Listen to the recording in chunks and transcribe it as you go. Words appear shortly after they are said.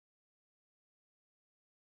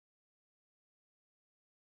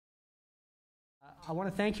I want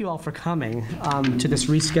to thank you all for coming to this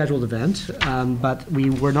rescheduled event, but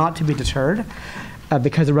we were not to be deterred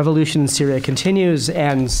because the revolution in Syria continues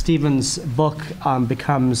and Stephen's book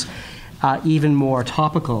becomes even more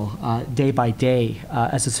topical day by day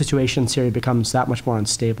as the situation in Syria becomes that much more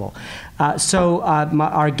unstable.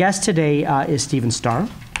 Our guest today is Stephen Starr.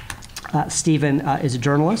 Stephen is a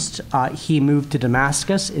journalist. He moved to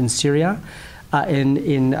Damascus in Syria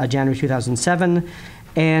in January 2007.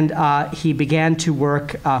 And he began to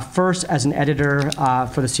work first as an editor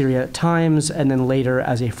for the Syria Times and then later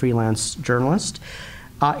as a freelance journalist.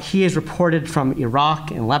 He has reported from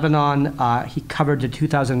Iraq and Lebanon. He covered the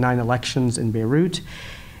 2009 elections in Beirut.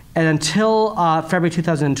 And until February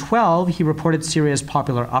 2012, he reported Syria's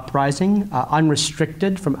popular uprising,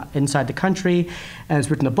 unrestricted from inside the country, and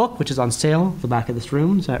has written a book, which is on sale at the back of this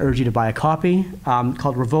room, so I urge you to buy a copy,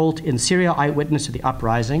 called Revolt in Syria, Eyewitness to the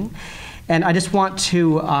Uprising. And I just want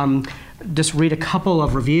to just read a couple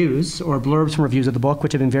of reviews or blurbs from reviews of the book,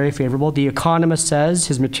 which have been very favorable. The Economist says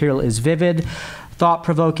his material is vivid,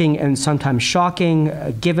 thought-provoking, and sometimes shocking.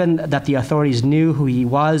 Given that the authorities knew who he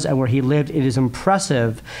was and where he lived, it is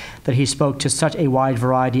impressive that he spoke to such a wide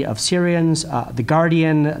variety of Syrians. The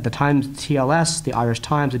Guardian, the Times TLS, the Irish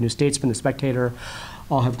Times, the New Statesman, the Spectator,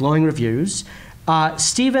 all have glowing reviews.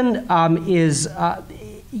 Stephen is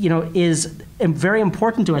very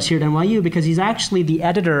important to us here at NYU because he's actually the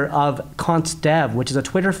editor of ConstDev, which is a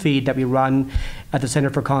Twitter feed that we run at the Center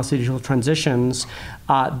for Constitutional Transitions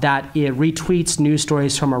that it retweets news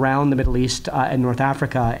stories from around the Middle East and North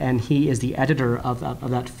Africa, and he is the editor of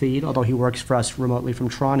that feed, although he works for us remotely from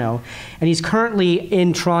Toronto. And he's currently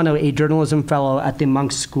in Toronto a journalism fellow at the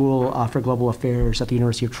Monk School for Global Affairs at the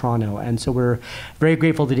University of Toronto, and so we're very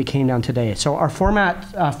grateful that he came down today. So our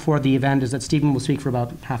format for the event is that Stephen will speak for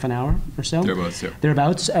about half an hour or so. Thereabouts, yeah.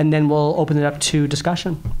 Thereabouts, and then we'll open it up to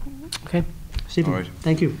discussion. Okay, Stephen, all right.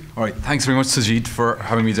 Thank you. All right, thanks very much, Sujit, for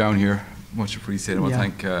having me down here. Much appreciated. I want to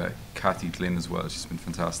Yeah. thank Kathy Glynn as well. She's been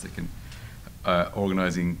fantastic in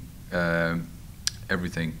organising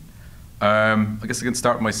everything. I guess I can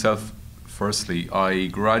start myself firstly. I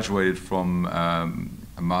graduated from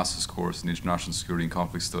a master's course in International Security and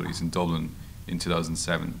Conflict Studies in Dublin in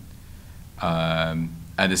 2007. And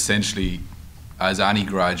essentially, as any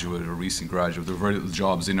graduate or recent graduate, there were very little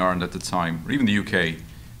jobs in Ireland at the time, or even the UK,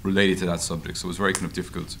 related to that subject. So it was very kind of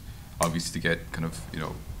difficult, obviously, to get kind of,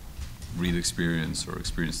 real experience or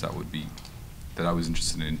experience that I was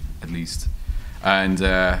interested in, at least. And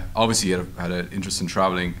obviously had an interest in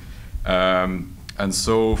traveling. And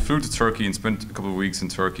so flew to Turkey and spent a couple of weeks in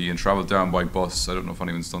Turkey and traveled down by bus. I don't know if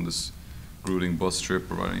anyone's done this grueling bus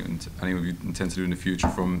trip or any of you intend to do in the future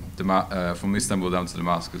from Istanbul down to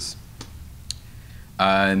Damascus.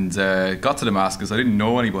 And got to Damascus. I didn't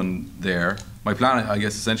know anyone there. My plan, I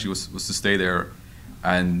guess, essentially was to stay there,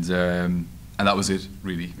 and that was it,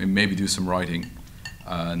 really. And maybe do some writing,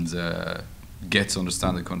 and get to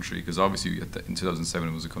understand the country, because obviously in 2007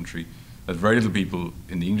 it was a country that very little people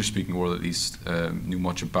in the English-speaking world, at least, knew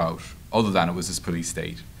much about, other than it was this police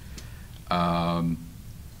state. And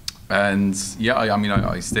yeah,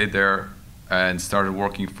 I stayed there and started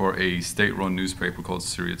working for a state-run newspaper called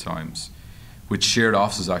Syria Times, which shared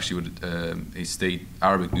offices actually with a state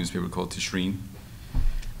Arabic newspaper called Tishreen.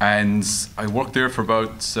 And I worked there for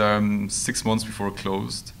about 6 months before it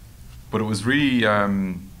closed. But it was really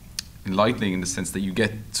enlightening in the sense that you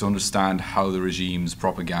get to understand how the regime's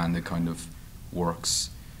propaganda kind of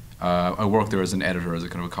works. I worked there as an editor, as a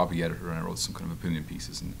kind of a copy editor, and I wrote some kind of opinion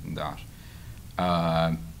pieces in that.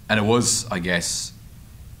 And it was, I guess,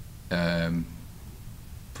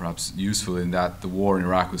 perhaps useful in that the war in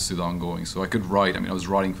Iraq was still ongoing. So I could write, I was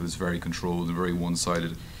writing for this very controlled and very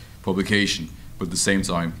one-sided publication, but at the same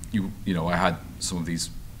time, I had some of these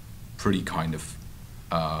pretty kind of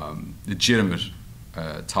legitimate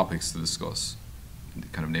topics to discuss,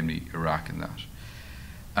 kind of namely Iraq and that.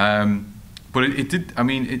 But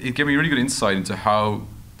it gave me really good insight into how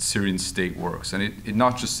the Syrian state works, and it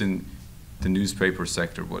not just in the newspaper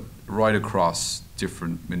sector, but right across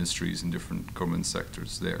different ministries and different government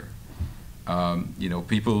sectors there.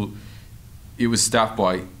 It was staffed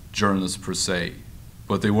by journalists per se,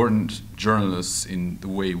 but they weren't journalists in the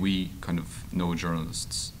way we kind of know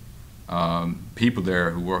journalists. People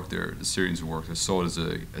there who worked there, the Syrians who worked there, saw it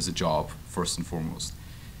as a job, first and foremost.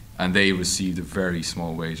 And they received a very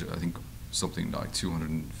small wage, I think something like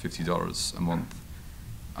 $250 a month.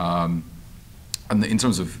 And in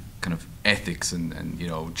terms of kind of ethics and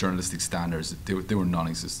journalistic standards, they were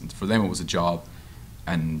non-existent. For them, it was a job,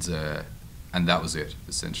 and that was it,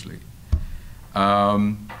 essentially.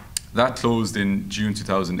 That closed in June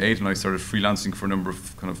 2008, and I started freelancing for a number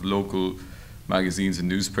of kind of local magazines and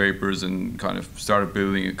newspapers, and kind of started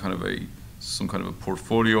building some kind of a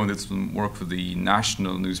portfolio, and did some work for the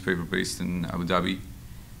national newspaper based in Abu Dhabi,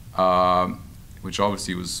 which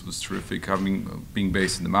obviously was terrific. Being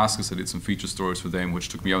based in Damascus, I did some feature stories for them, which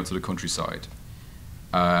took me out to the countryside.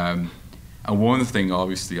 And one thing,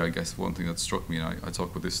 obviously, I guess one thing that struck me, and I talk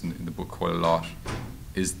about this in the book quite a lot,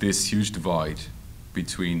 is this huge divide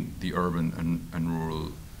between the urban and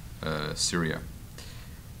rural Syria.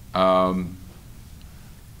 I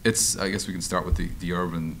guess we can start with the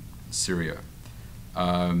urban Syria.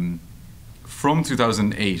 From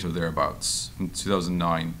 2008 or thereabouts, from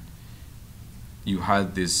 2009, you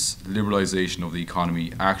had this liberalization of the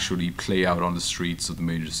economy actually play out on the streets of the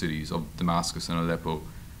major cities of Damascus and Aleppo,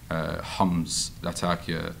 Homs,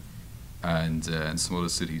 Latakia, and some other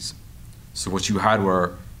cities. So what you had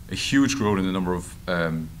were a huge growth in the number of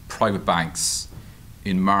private banks,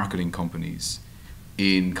 in marketing companies,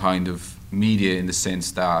 in kind of media, in the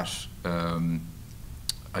sense that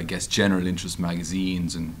I guess general interest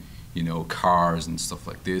magazines and cars and stuff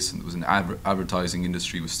like this, and there was an advertising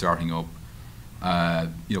industry was starting up.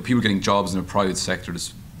 People getting jobs in the private sector.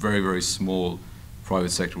 This very, very small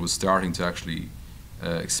private sector was starting to actually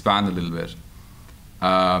expand a little bit.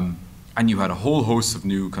 And you had a whole host of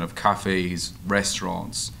new kind of cafes,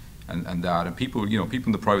 restaurants, and that. And people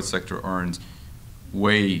in the private sector earned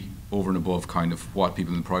way over and above kind of what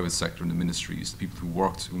people in the private sector and the ministries, the people who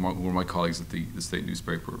were my colleagues at the state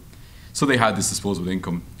newspaper. So they had this disposable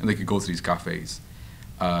income, and they could go to these cafes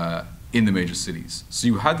in the major cities. So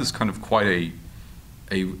you had this kind of quite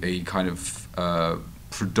a kind of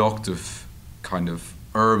productive kind of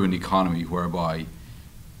urban economy whereby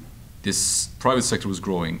this private sector was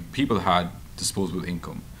growing, people had disposable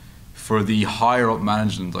income. For the higher up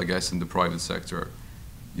management, I guess, in the private sector,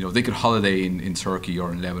 they could holiday in Turkey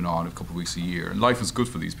or in Lebanon a couple of weeks a year, and life was good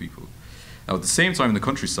for these people. Now, at the same time, in the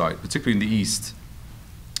countryside, particularly in the east,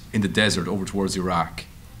 in the desert over towards Iraq,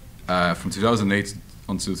 from 2008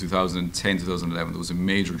 until 2010, 2011, there was a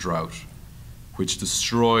major drought, which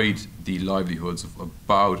destroyed the livelihoods of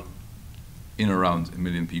about around 1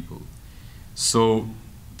 million people. So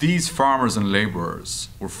these farmers and laborers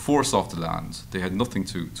were forced off the land. They had nothing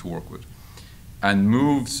to work with, and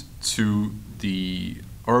moved to the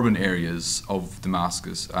urban areas of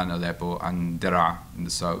Damascus and Aleppo and Deraa in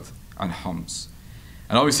the south and Homs.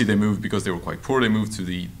 And obviously they moved because they were quite poor. They moved to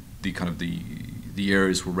the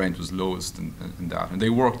areas where rent was lowest and that. And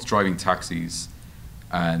they worked driving taxis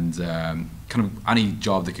and kind of any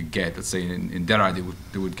job they could get. Let's say in Deraa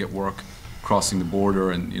they would get work crossing the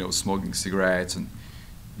border and smuggling cigarettes and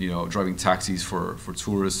driving taxis for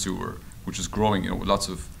tourists which was growing. Lots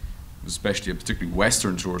of, especially particularly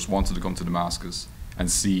Western tourists, wanted to come to Damascus and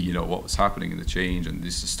see what was happening in the change and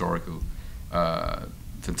this historical,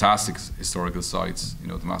 fantastic historical sites.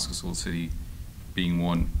 Damascus Old City being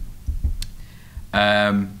one.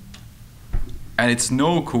 And it's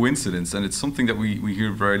no coincidence, and it's something that we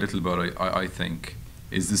hear very little about, I think,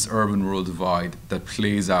 is this urban-rural divide that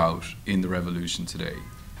plays out in the revolution today.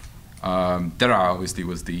 Deraa obviously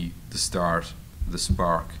was the start, the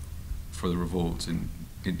spark for the revolt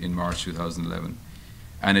in March 2011.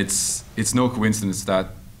 And it's no coincidence that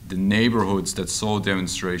the neighborhoods that saw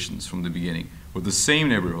demonstrations from the beginning were the same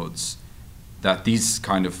neighborhoods that these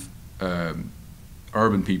kind of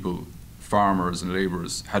urban people, farmers and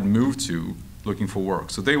laborers, had moved to looking for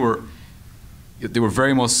work. So they were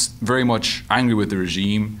very much angry with the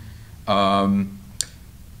regime.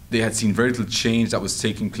 They had seen very little change that was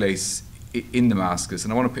taking place in Damascus,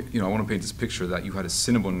 and I want to paint this picture that you had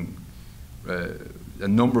a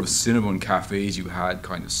number of Cinnabon cafes, you had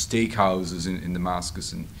kind of steakhouses in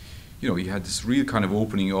Damascus, and you had this real kind of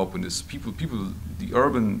opening up, and this people, the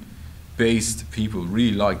urban-based people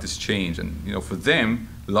really liked this change, and for them,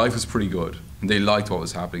 life was pretty good, and they liked what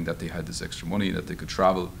was happening, that they had this extra money, that they could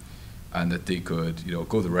travel, and that they could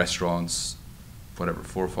go to restaurants, whatever,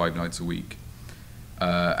 4 or 5 nights a week,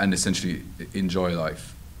 and essentially enjoy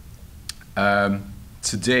life.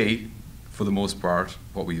 Today, for the most part,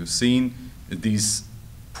 what we have seen is these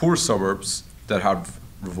poor suburbs that have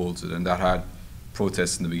revolted and that had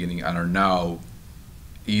protests in the beginning and are now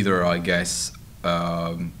either, I guess,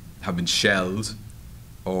 have been shelled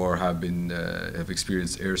or have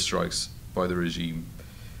experienced airstrikes by the regime.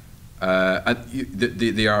 And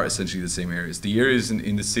they are essentially the same areas. The areas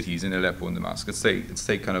in the cities, in Aleppo and Damascus, let's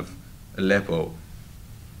take kind of Aleppo.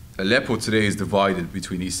 Aleppo today is divided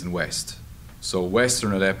between east and west. So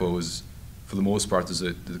western Aleppo is, for the most part,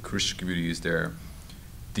 the Christian community is there.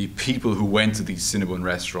 The people who went to these Cinnabon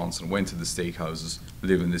restaurants and went to the steakhouses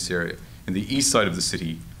live in this area. In the east side of the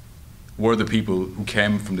city, were the people who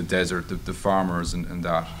came from the desert, the farmers and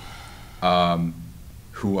that,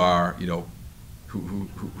 who are, you know, who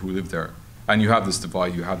live there. And you have this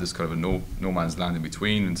divide, you have this kind of a no man's land in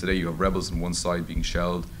between, and today you have rebels on one side being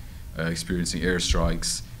shelled, experiencing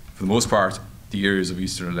airstrikes. For the most part, the areas of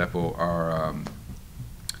eastern Aleppo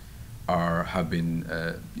have been,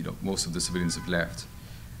 you know, most of the civilians have left.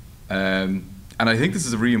 And I think this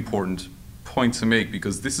is a really important point to make,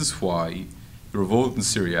 because this is why the revolt in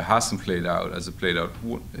Syria hasn't played out as it played out.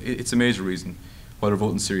 It's a major reason why the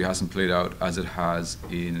revolt in Syria hasn't played out as it has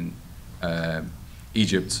in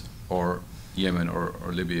Egypt or Yemen or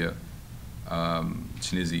Libya,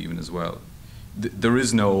 Tunisia even as well. There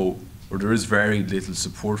is very little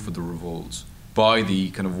support for the revolt by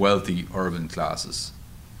the kind of wealthy urban classes.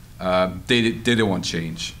 They don't want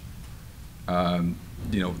change.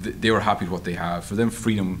 You know, they were happy with what they have. For them,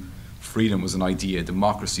 freedom was an idea.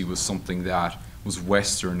 Democracy was something that was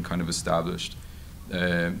Western kind of established.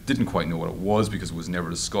 Didn't quite know what it was because it was never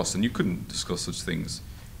discussed, and you couldn't discuss such things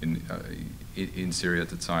in Syria at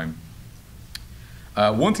the time.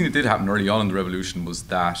 One thing that did happen early on in the revolution was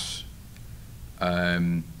that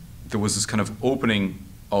there was this kind of opening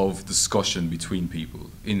of discussion between people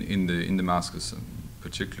in Damascus, and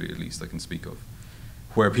particularly, at least I can speak of,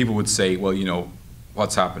 where people would say, well, you know,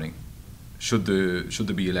 what's happening? Should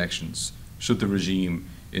there be elections? Should the regime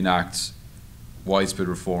enact widespread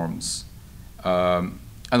reforms? And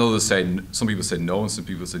others said, some people said no, and some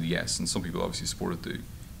people said yes, and some people obviously supported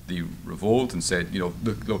the revolt and said, you know,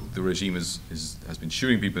 look, the regime has been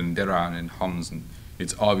shooting people in Deran and Homs, and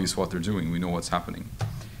it's obvious what they're doing. We know what's happening.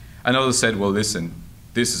 And others said, well, listen,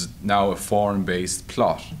 this is now a foreign-based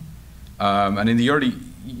plot. And in the early,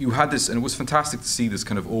 you had this, and it was fantastic to see this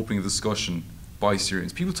kind of opening of discussion by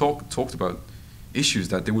Syrians. People talked about issues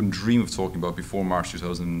that they wouldn't dream of talking about before March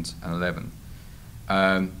 2011.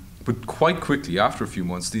 But quite quickly, after a few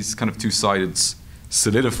months, these kind of two sides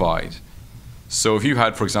solidified. So if you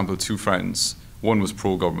had, for example, two friends, one was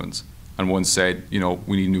pro-government, and one said, you know,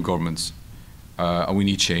 we need new governments, and we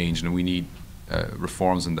need change, and we need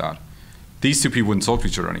reforms in that. These two people wouldn't talk to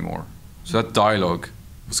each other anymore. So that dialogue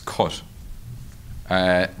was cut,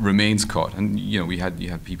 remains cut. And, you know, you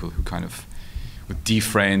had people who kind of would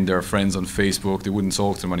defriend their friends on Facebook. They wouldn't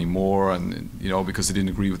talk to them anymore, and, you know, because they didn't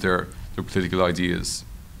agree with their political ideas.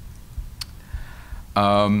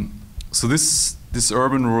 So this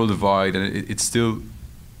urban-rural divide, and it's still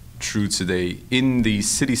true today. In the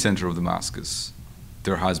city center of Damascus,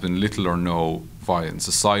 there has been little or no violence,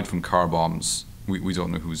 aside from car bombs. We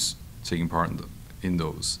don't know who's taking part in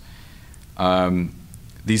those.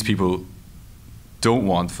 These people don't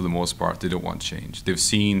want, for the most part, they don't want change. They've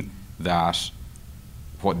seen that,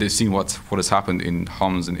 what has happened in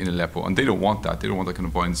Homs and in Aleppo, and they don't want that. They don't want that kind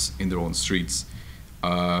of violence in their own streets.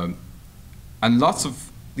 And lots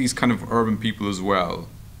of these kind of urban people as well,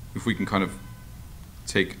 if we can kind of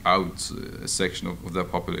take out a section of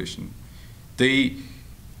that population,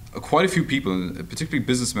 quite a few people, and particularly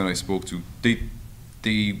businessmen I spoke to,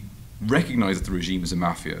 they recognize that the regime is a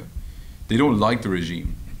mafia. They don't like the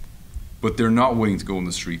regime, but they're not willing to go in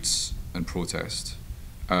the streets and protest.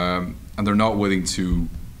 And they're not willing to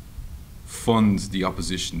fund the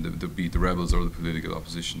opposition, be it the rebels or the political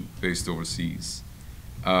opposition based overseas.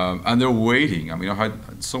 And they're waiting. I mean, I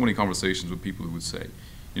had so many conversations with people who would say,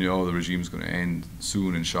 you know, the regime's going to end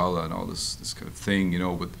soon, inshallah, and all this kind of thing, you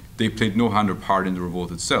know, but they played no hand or part in the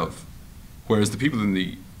revolt itself. Whereas the people in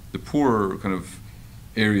the poorer kind of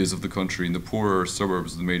areas of the country, in the poorer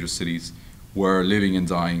suburbs of the major cities, were living and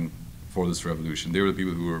dying for this revolution. They were the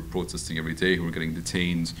people who were protesting every day, who were getting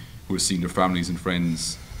detained, who were seeing their families and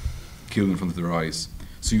friends killed in front of their eyes.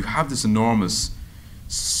 So you have this enormous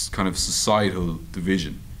kind of societal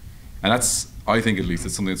division. And that's, I think at least,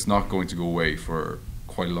 it's something that's not going to go away for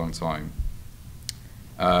quite a long time.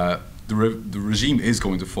 The regime is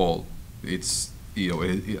going to fall. It's, you know,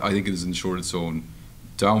 I think it has ensured its own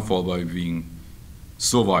downfall by being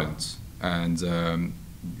so violent. And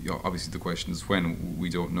you know, obviously the question is when, we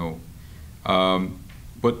don't know.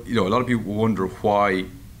 But, you know, a lot of people wonder why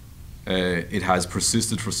it has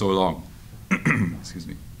persisted for so long. Excuse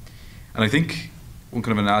me. And I think one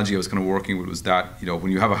kind of analogy I was kind of working with was that, you know,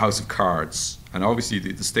 when you have a house of cards, and obviously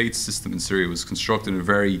the state system in Syria was constructed in a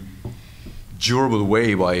very durable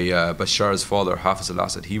way by Bashar's father, Hafez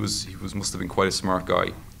al-Assad. He must have been quite a smart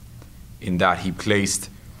guy in that he placed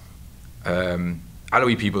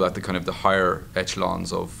Alawi people at the kind of the higher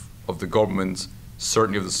echelons of the government,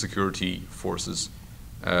 certainly of the security forces,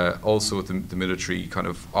 also with the military kind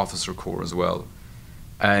of officer corps as well.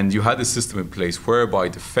 And you had this system in place whereby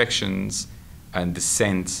defections and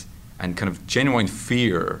dissent and kind of genuine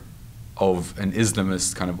fear of an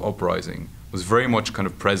Islamist kind of uprising was very much kind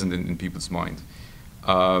of present in people's mind.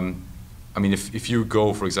 I mean, if you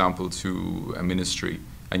go, for example, to a ministry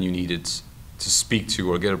and you needed to speak to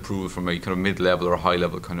or get approval from a kind of mid-level or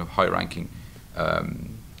high-level kind of high-ranking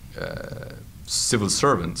civil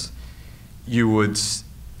servant, you would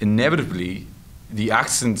inevitably, the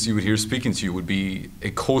accent you would hear speaking to you would be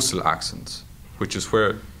a coastal accent, which is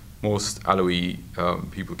where most Alawi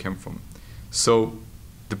people came from. So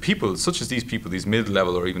the people, such as these people, these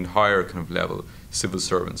mid-level or even higher kind of level civil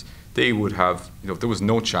servants, they would have, there was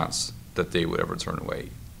no chance that they would ever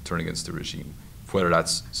turn against the regime, whether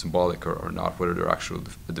that's symbolic or not, whether their actual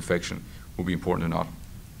defection will be important or not.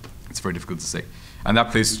 It's very difficult to say. And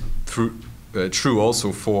that plays true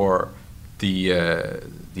also for the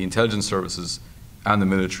intelligence services and the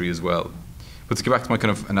military as well. But to get back to my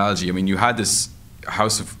kind of analogy, I mean, you had this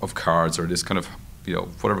house of cards, or this kind of,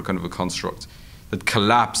 whatever kind of a construct that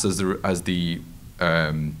collapsed as the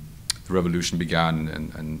revolution began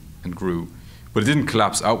and grew. But it didn't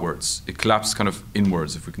collapse outwards. It collapsed kind of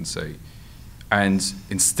inwards, if we can say. And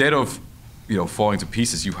instead of, falling to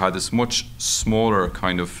pieces, you had this much smaller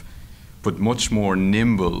kind of, but much more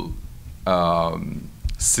nimble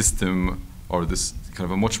system, or this kind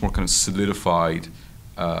of a much more kind of solidified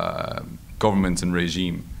government and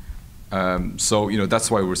regime. So, that's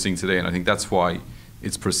why we're seeing today, and I think that's why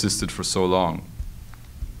it's persisted for so long.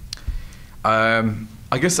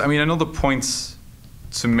 I guess, another point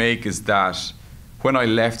to make is that when I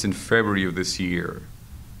left in February of this year,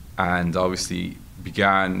 and obviously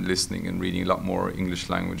began listening and reading a lot more English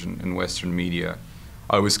language and Western media,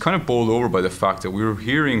 I was kind of bowled over by the fact that we were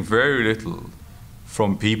hearing very little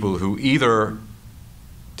from people who either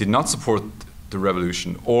did not support the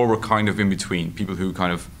revolution or were kind of in between. People who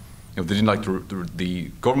kind of, they didn't like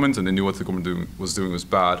the government, and they knew what the government was doing was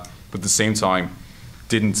bad, but at the same time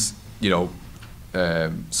didn't,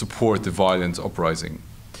 support the violent uprising.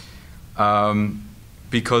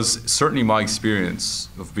 Because certainly my experience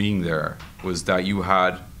of being there was that you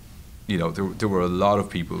had, there were a lot of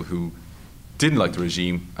people who didn't like the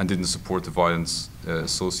regime and didn't support the violence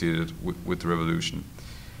associated with the revolution.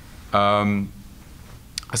 I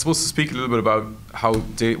suppose to speak a little bit about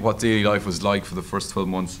what daily life was like for the first 12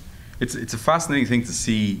 months. It's a fascinating thing to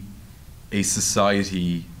see a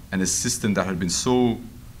society and a system that had been so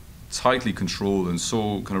tightly controlled and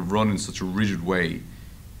so kind of run in such a rigid way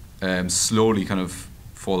slowly kind of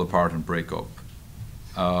fall apart and break up.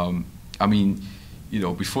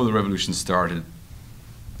 Before the revolution started,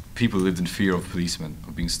 people lived in fear of policemen,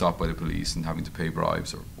 of being stopped by the police and having to pay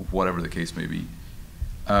bribes, or whatever the case may be.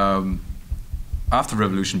 After the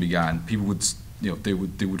revolution began, people would, they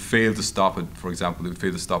would fail to stop it. For example, they would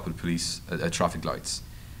fail to stop at police at traffic lights.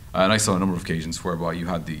 And I saw a number of occasions whereby you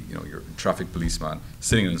had your traffic policeman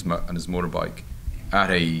sitting on his motorbike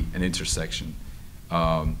at an intersection,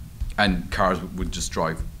 and cars would just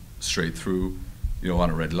drive straight through, on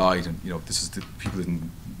a red light, and people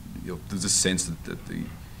didn't, there's this sense that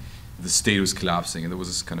the state was collapsing, and there was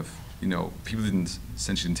this kind of, people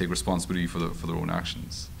essentially didn't take responsibility for their own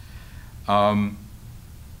actions.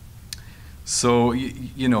 So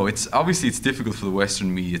it's obviously it's difficult for the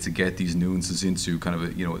Western media to get these nuances into kind of a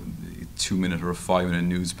 2-minute or a 5-minute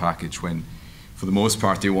news package, when, for the most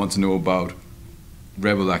part, they want to know about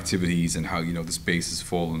rebel activities and how this base has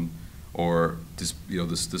fallen, or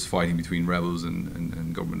this fighting between rebels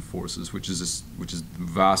and government forces, which is the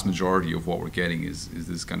vast majority of what we're getting is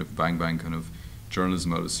this kind of bang kind of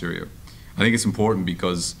journalism out of Syria. I think it's important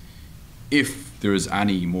because if there is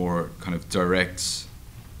any more kind of direct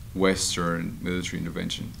Western military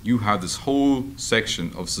intervention, you have this whole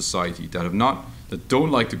section of society that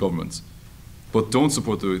don't like the government, but don't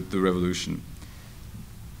support the revolution,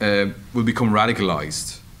 will become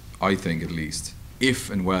radicalized, I think at least, if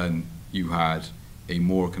and when you had a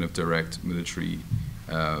more kind of direct military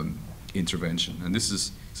intervention. And this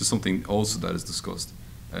is something also that is discussed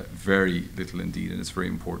very little indeed, and it's very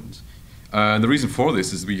important. And the reason for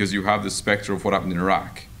this is because you have the specter of what happened in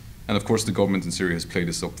Iraq. And of course the government in Syria has played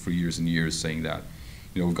this up for years and years, saying that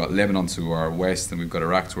we've got Lebanon to our west and we've got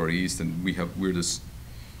Iraq to our east, and we're this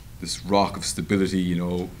rock of stability.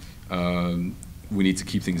 We need to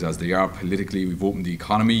keep things as they are politically. We've opened the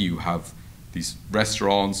economy. You have these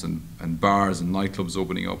restaurants and bars and nightclubs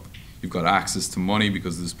opening up. You've got access to money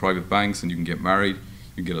because there's private banks, and you can get married,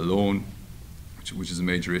 you can get a loan, which is a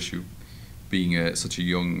major issue, being such a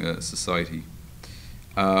young society.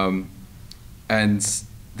 And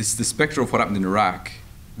the spectre of what happened in Iraq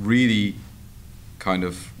really kind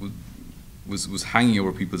of was hanging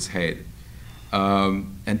over people's head.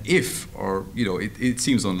 And it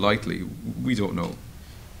seems unlikely, we don't know,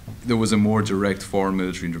 there was a more direct foreign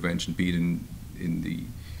military intervention, be it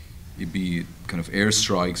it'd be kind of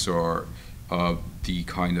airstrikes or the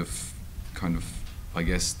kind of I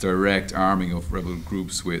guess direct arming of rebel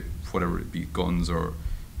groups with whatever it be, guns or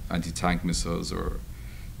anti-tank missiles or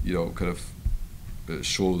kind of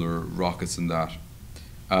shoulder rockets and that.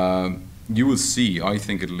 You will see, I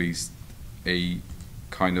think at least, a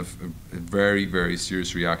kind of a very, very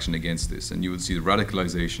serious reaction against this, and you will see the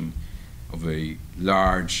radicalization of a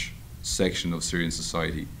large section of Syrian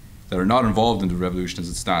society that are not involved in the revolution as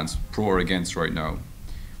it stands, pro or against right now,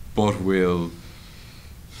 but will,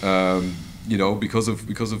 because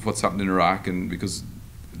of what's happened in Iraq and because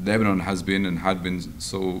Lebanon has been and had been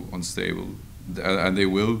so unstable, and they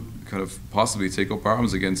will kind of possibly take up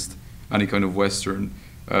arms against any kind of Western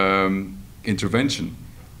intervention.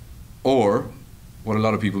 Or what a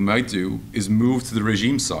lot of people might do is move to the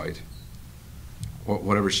regime side,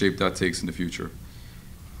 whatever shape that takes in the future.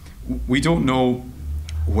 We don't know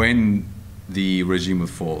when the regime will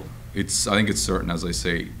fall. I think it's certain, as I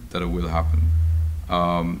say, that it will happen.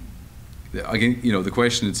 Again, the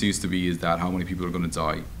question it seems to be is that how many people are going to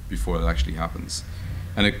die before that actually happens.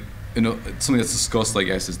 And something that's discussed, I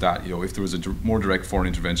guess, is that if there was a more direct foreign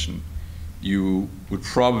intervention, you would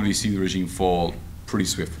probably see the regime fall pretty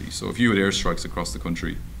swiftly. So if you had airstrikes across the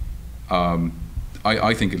country,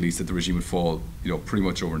 I think at least that the regime would fall, pretty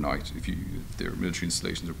much overnight. If their military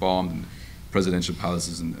installations are bombed and presidential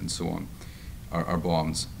palaces and so on are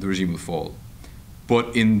bombed, the regime will fall.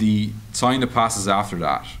 But in the time that passes after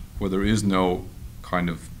that, where there is no kind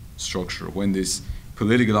of structure, when this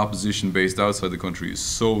political opposition based outside the country is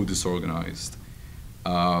so disorganized,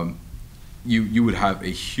 you would have a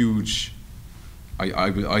huge,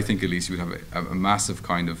 I think at least you would have a massive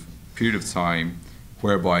kind of period of time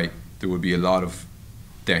whereby there would be a lot of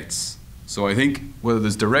deaths. So I think whether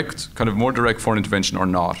there's more direct foreign intervention or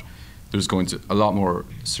not, there's a lot more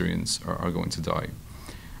Syrians are going to die.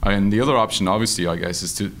 And the other option, obviously, I guess,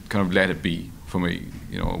 is to kind of let it be from a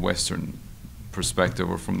Western perspective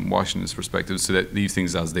or from Washington's perspective, so that leave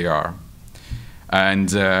things as they are,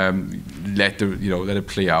 and let it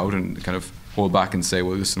play out and kind of hold back and say,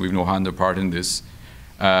 well, listen, we've no hand or part in this.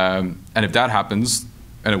 And if that happens,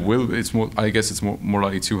 and it will, I guess it's more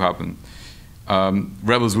likely to happen,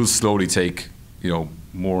 rebels will slowly take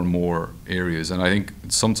more and more areas, and I think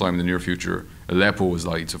sometime in the near future, Aleppo is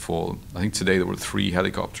likely to fall. I think today there were 3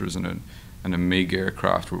 helicopters and a MiG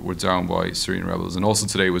aircraft were down by Syrian rebels, and also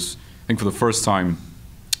today was, I think for the first time,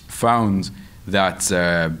 found that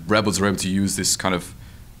rebels are able to use this kind of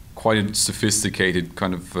quite a sophisticated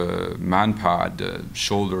kind of manpad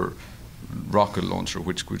shoulder rocket launcher,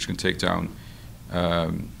 which can take down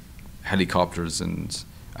helicopters and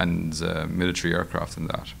military aircraft and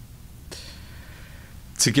that.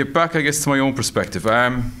 To get back, I guess, to my own perspective,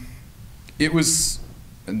 it was,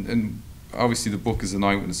 and obviously the book is an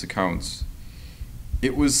eyewitness account.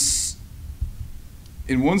 It was,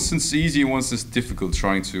 in one sense, easy, in one sense, difficult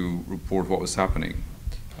trying to report what was happening.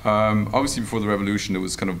 Obviously, before the revolution, I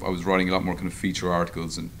was writing a lot more kind of feature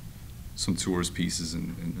articles and some tourist pieces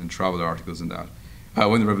and travel articles and that.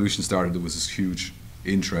 When the revolution started, there was this huge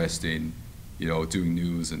interest in, doing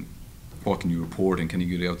news and what can you report and can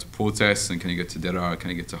you get out to protests and can you get to Derar,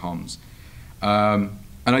 can you get to Homs.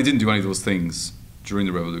 And I didn't do any of those things during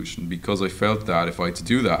the revolution because I felt that if I had to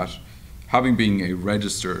do that, having been a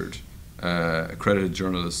registered, accredited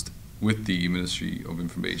journalist with the Ministry of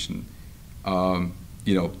Information, the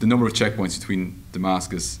number of checkpoints between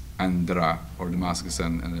Damascus and Deraa, or Damascus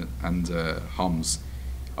and Homs,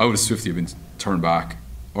 I would have swiftly been turned back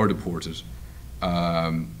or deported,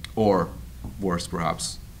 or worse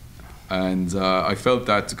perhaps. And I felt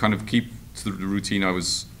that to kind of keep to the routine I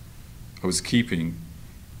was keeping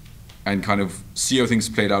and kind of see how things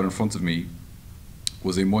played out in front of me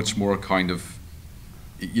was a much more kind of,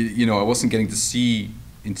 I wasn't getting to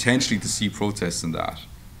intentionally to see protests in that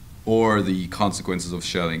or the consequences of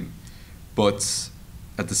shelling. But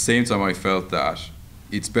at the same time, I felt that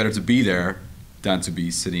it's better to be there than to be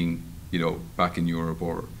sitting, back in Europe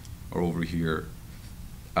or over here.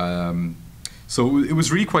 So it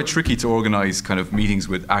was really quite tricky to organize kind of meetings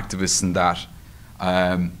with activists and that.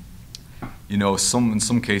 In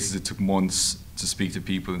some cases it took months to speak to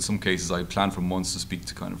people. In some cases I planned for months to speak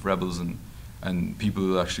to kind of rebels and people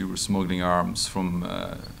who actually were smuggling arms from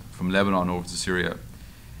Lebanon over to Syria.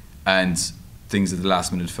 And things at the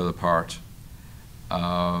last minute fell apart.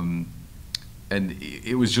 And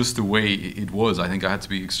it was just the way it was. I think I had to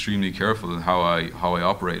be extremely careful in how I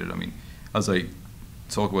operated. I mean, as I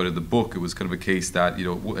talk about it in the book, it was kind of a case that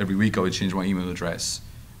every week I would change my email address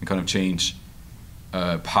and kind of change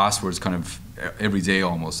passwords kind of every day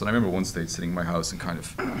almost. And I remember one stage sitting in my house and kind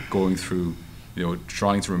of going through,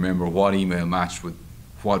 trying to remember what email matched with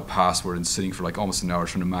what password, and sitting for like almost an hour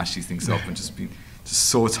trying to match these things up, and just being just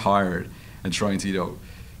so tired, and trying to,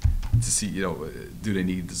 to see,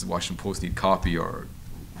 does the Washington Post need copy, or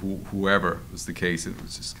whoever was the case. It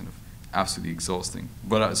was just kind of absolutely exhausting.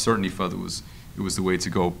 But I certainly felt it was the way to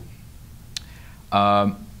go.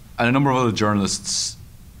 And a number of other journalists,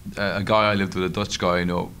 a guy I lived with, a Dutch guy I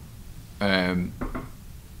know,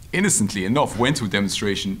 innocently enough went to a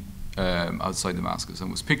demonstration outside Damascus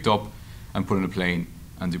and was picked up and put in a plane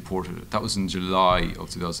and deported. That was in July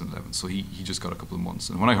of 2011, so he just got a couple of months.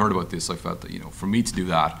 And when I heard about this, I felt that, for me to do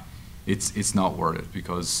that, it's not worth it,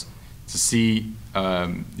 because to see,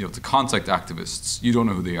 to contact activists, you don't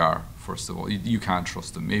know who they are, first of all. You can't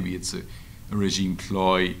trust them. Maybe it's a regime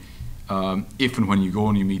ploy. If and when you go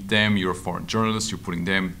and you meet them, you're a foreign journalist, you're putting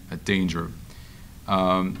them at danger.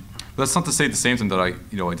 But that's not to say at the same time that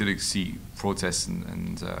I did see protests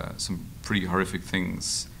and some pretty horrific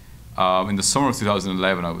things. In the summer of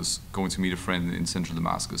 2011, I was going to meet a friend in central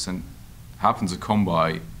Damascus and happened to come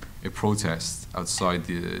by a protest outside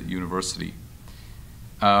the university.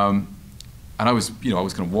 And I was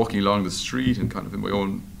kind of walking along the street and kind of in my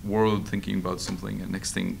own world thinking about something, and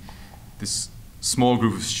next thing, this small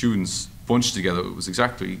group of students bunched together. It was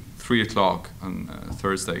exactly 3 o'clock on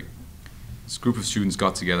Thursday. This group of students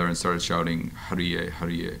got together and started shouting, "Hurriye,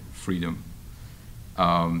 Hurriye, freedom."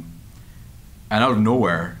 And out of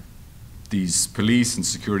nowhere, these police and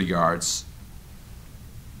security guards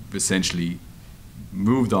essentially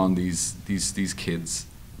moved on these kids,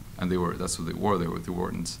 and that's what they were. They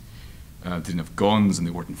weren't didn't have guns, and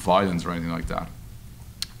they weren't violent or anything like that.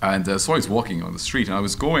 And so I was walking on the street, and I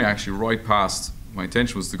was going actually right past. My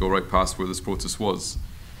intention was to go right past where this protest was,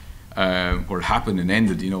 where it happened and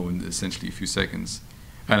ended, in essentially a few seconds.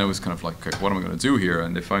 And I was kind of like, okay, what am I going to do here?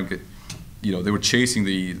 And if I get, they were chasing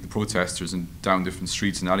the protesters and down different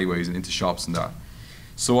streets and alleyways and into shops and that.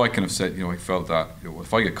 So I kind of said, I felt that,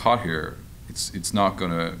 if I get caught here, it's not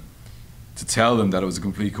going to tell them that it was a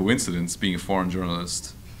complete coincidence being a foreign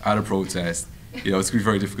journalist at a protest. It's going to be a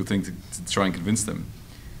very difficult thing to try and convince them.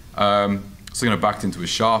 So I kind of backed into a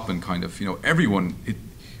shop, and kind of, everyone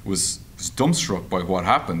was dumbstruck by what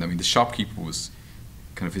happened. I mean, the shopkeeper was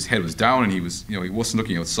kind of, his head was down, and he was, he wasn't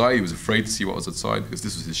looking outside. He was afraid to see what was outside, because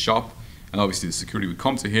this was his shop, and obviously the security would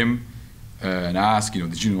come to him and ask,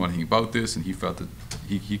 did you know anything about this? And he felt that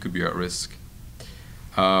he could be at risk.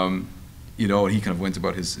 And he kind of went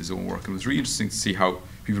about his own work. And it was really interesting to see how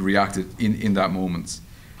people reacted in that moment.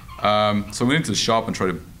 So I went into the shop and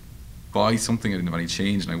tried to buy something. I didn't have any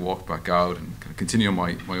change, and I walked back out and kind of continued on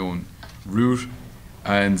my own route.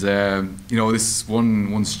 And this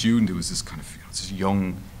one student who was this kind of this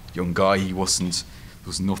young guy. There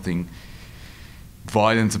was nothing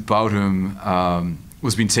violent about him.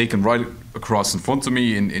 Was being taken right across in front of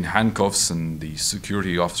me in handcuffs, and the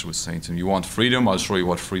security officer was saying to him, "You want freedom? I'll show you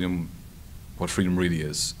what freedom really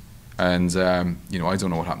is." And I don't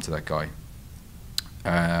know what happened to that guy.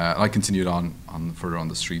 I continued on further on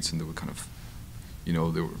the streets, and there were kind of,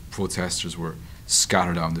 there were protesters were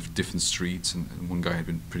scattered down the different streets, and one guy had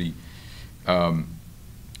been pretty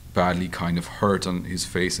badly kind of hurt on his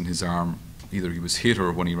face and his arm. Either he was hit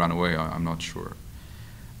or when he ran away, I'm not sure.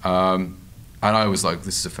 And I was like,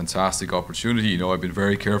 this is a fantastic opportunity. I've been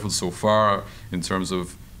very careful so far in terms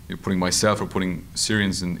of putting myself or putting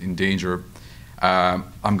Syrians in danger.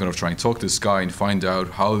 I'm going to try and talk to this guy and find out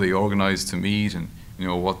how they organize to meet, and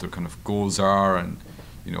what their kind of goals are, and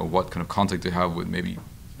what kind of contact they have with maybe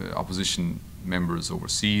opposition members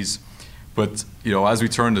overseas. But as we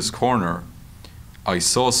turned this corner, I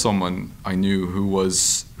saw someone I knew who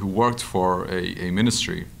worked for a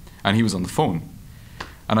ministry, and he was on the phone.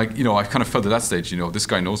 And I kind of felt at that stage, this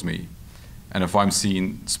guy knows me, and if I'm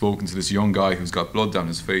spoken to this young guy who's got blood down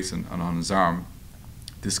his face and on his arm,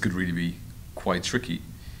 this could really be quite tricky.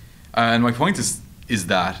 And my point is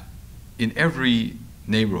that in every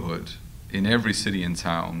neighborhood, in every city and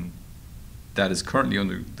town that is currently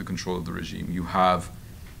under the control of the regime, you have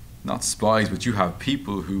not spies, but you have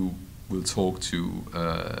people who will talk to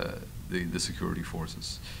the security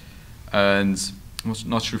forces. And I'm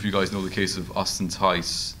not sure if you guys know the case of Austin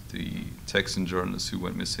Tice, the Texan journalist who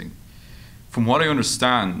went missing. From what I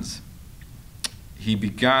understand, he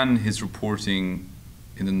began his reporting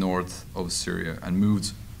in the north of Syria and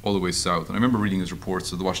moved all the way south. And I remember reading his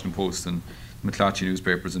reports of the Washington Post and McClatchy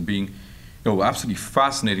newspapers and being, absolutely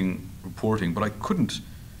fascinating reporting. But I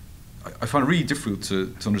found it really difficult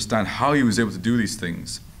to understand how he was able to do these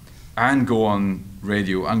things and go on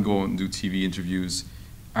radio and go and do TV interviews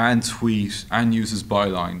and tweet and use his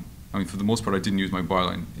byline. I mean, for the most part, I didn't use my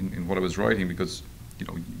byline in what I was writing because, you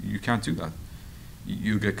know, you can't do that.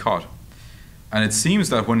 You'll get caught. And it seems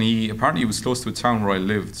that when apparently he was close to a town where I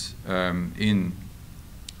lived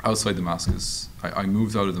outside Damascus. I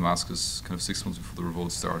moved out of Damascus kind of 6 months before the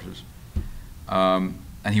revolt started. And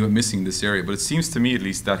he went missing in this area. But it seems to me, at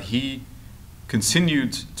least, that he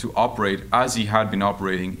continued to operate as he had been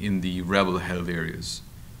operating in the rebel-held areas.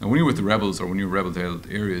 Now, when you're with the rebels or when you're rebel-held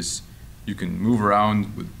areas, you can move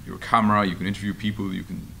around with your camera, you can interview people, you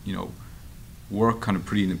can, you know, work kind of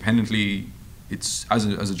pretty independently. It's as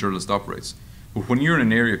a journalist operates. But when you're in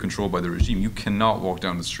an area controlled by the regime, you cannot walk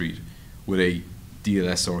down the street with a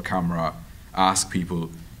DLSR camera, ask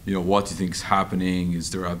people, you know, what do you think is happening?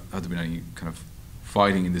 Have there been any kind of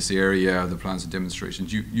fighting in this area? Are there plans of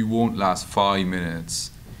demonstrations? You won't last 5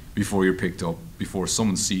 minutes before you're picked up, before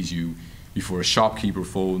someone sees you, before a shopkeeper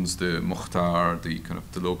phones the Mukhtar, the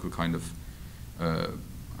local kind of,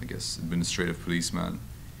 I guess, administrative policeman,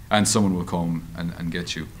 and someone will come and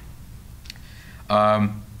get you.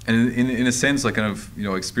 And in a sense, I kind of, you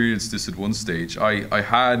know, experienced this at one stage. I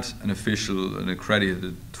had an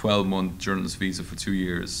accredited 12-month journalist visa for 2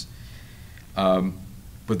 years. But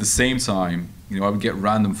at the same time, you know, I would get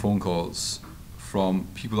random phone calls from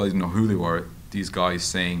people I didn't know who they were, these guys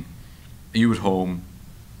saying, "Are you at home?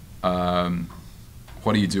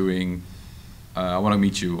 What are you doing? I want to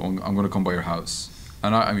meet you. I'm going to come by your house."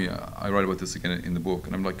 And I mean, I write about this again in the book,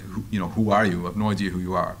 and I'm like, who are you? I have no idea who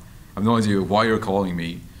you are. I have no idea why you're calling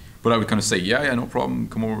me. But I would kind of say, yeah, no problem,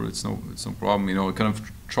 come over, it's no problem. You know, I kind of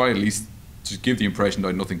try at least to give the impression that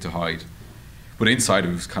I had nothing to hide. But inside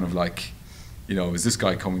it was kind of like, you know, is this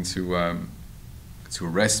guy coming to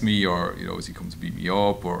arrest me, or, you know, is he coming to beat me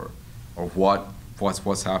up, or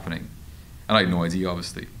what's happening? And I had no idea,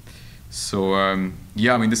 obviously. So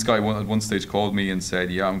yeah, I mean, this guy at one stage called me and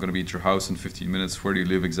said, "Yeah, I'm going to be at your house in 15 minutes. Where do you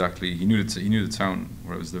live exactly?" He knew the town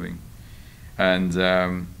where I was living,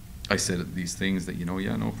 and I said these things that, you know,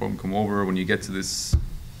 yeah, no problem, come over. When you get to this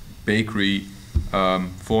bakery,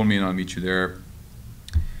 phone me and I'll meet you there.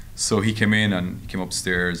 So he came in and he came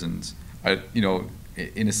upstairs, and I, you know,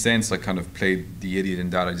 in a sense, I kind of played the idiot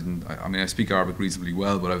in that I mean, I speak Arabic reasonably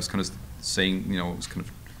well, but I was kind of saying, you know, I was kind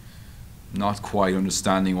of not quite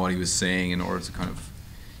understanding what he was saying in order to kind of,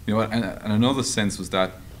 you know, and another sense was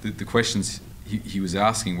that the questions he was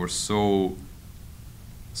asking were so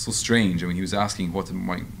strange. I mean, he was asking what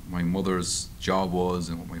my mother's job was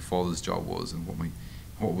and what my father's job was and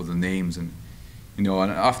what were the names, and, you know, and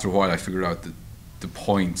after a while I figured out that the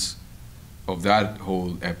point of that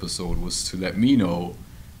whole episode was to let me know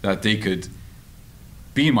that they could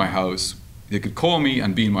be in my house, they could call me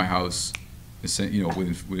and be in my house, you know,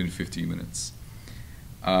 within 15 minutes.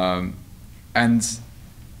 And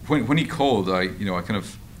when he called, I kind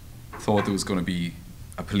of thought there was going to be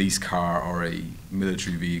a police car or a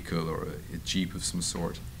military vehicle or a jeep of some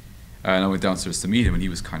sort. And I went downstairs to meet him, and he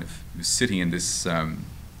was sitting in this kind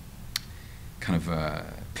of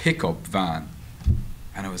pickup van.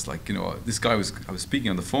 And I was like, you know, this guy I was speaking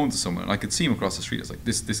on the phone to someone, and I could see him across the street. I was like,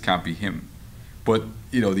 this can't be him. But,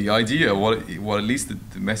 you know, the idea, what at least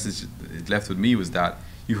the message it left with me was that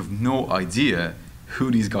you have no idea who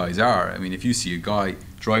these guys are. I mean, if you see a guy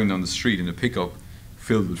driving down the street in a pickup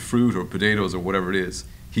filled with fruit or potatoes or whatever it is,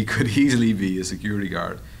 he could easily be a security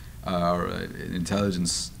guard or an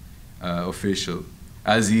intelligence official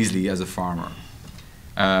as easily as a farmer.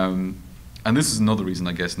 And this is another reason,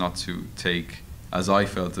 I guess, not to take, as I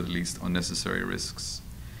felt at least, unnecessary risks.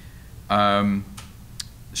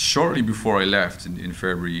 Shortly before I left in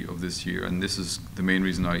February of this year, and this is the main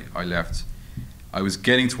reason I left, I was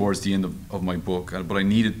getting towards the end of my book, but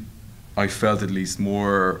I felt at least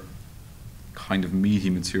more kind of meaty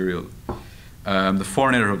material. The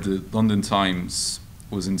foreign editor of the London Times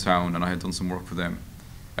was in town, and I had done some work for them,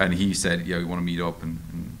 and he said, yeah, we want to meet up and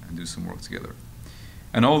do some work together.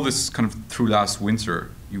 And all this kind of through last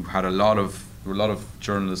winter, you had a lot of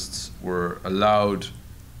journalists were allowed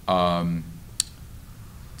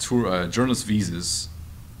journalist visas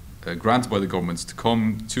granted by the governments to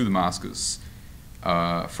come to Damascus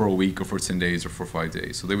for a week or for 10 days or for 5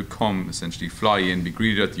 days. So they would come, essentially fly in, be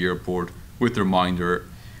greeted at the airport with their minder,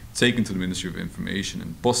 taken to the Ministry of Information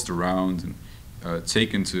and bussed around and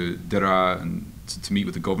taken to Deraa and to meet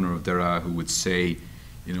with the governor of Deraa, who would say,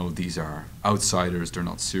 you know, these are outsiders, they're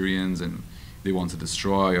not Syrians, and they want to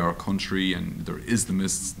destroy our country, and they're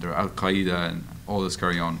Islamists, they're Al-Qaeda, and all this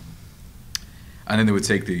carry on. And then they would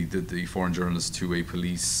take the foreign journalists to a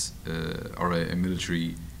police or a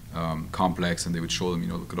military complex, and they would show them, you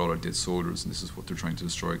know, look at all our dead soldiers, and this is what they're trying to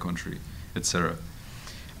destroy a country, etc.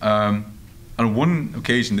 And on one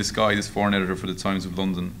occasion, this foreign editor for the Times of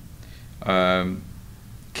London,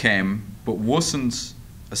 came, but wasn't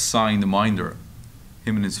assigned a minder,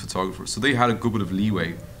 him and his photographer. So they had a good bit of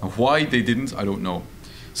leeway. And why they didn't, I don't know.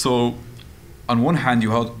 So on one hand,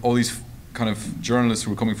 you had all these kind of journalists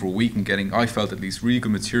who were coming for a week and getting, I felt at least, really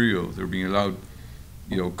good material. They were being allowed,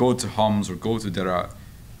 go to Homs or go to Dera,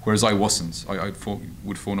 whereas I wasn't. I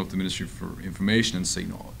would phone up the Ministry for Information and say,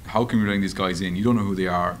 no, how can we bring these guys in? You don't know who they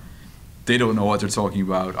are. They don't know what they're talking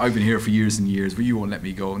about. I've been here for years and years, but you won't let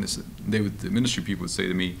me go. And the ministry people would say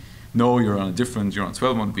to me, no, you're on a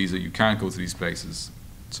 12-month visa, you can't go to these places.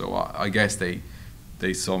 So I guess they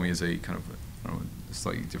saw me as a kind of, a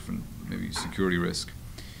slightly different, maybe security risk.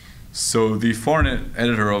 So the foreign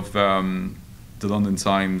editor of the London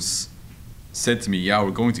Times said to me, yeah,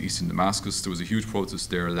 we're going to eastern Damascus. There was a huge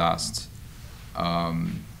protest there last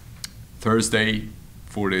Thursday,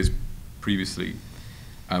 4 days previously.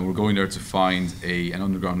 And we're going there to find an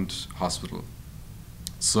underground hospital.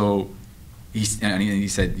 So he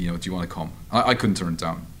said, do you want to come? I couldn't turn it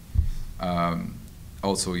down.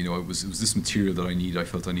 Also, it was this material that I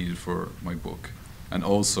felt I needed for my book. And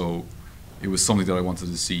also, it was something that I wanted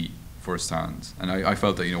to see firsthand. And I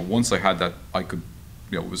felt that, once I had that, I could,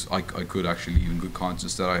 I could actually leave in good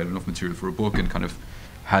conscience that I had enough material for a book and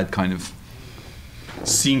had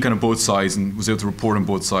seen both sides and was able to report on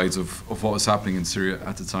both sides of what was happening in Syria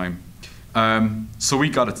at the time. So we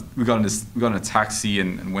got in a taxi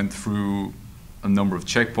and went through a number of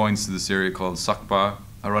checkpoints to this area called Sakba.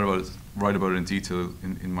 I write about it in detail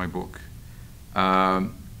in my book.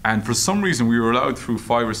 And for some reason, we were allowed through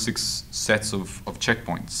 5 or 6 sets of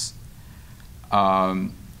checkpoints.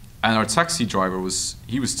 And our taxi driver was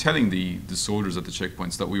telling the soldiers at the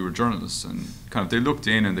checkpoints that we were journalists, and they looked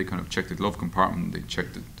in and they checked the glove compartment, they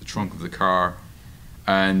checked the trunk of the car,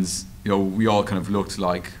 and we all looked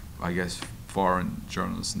like, I guess, foreign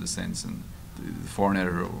journalists in the sense, and the foreign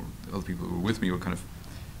editor or the other people who were with me were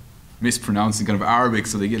mispronouncing Arabic,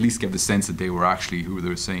 so they at least gave the sense that they were actually who they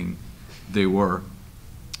were saying they were.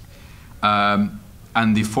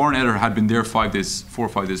 And the foreign editor had been there 4 or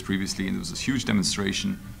 5 days previously, and there was this huge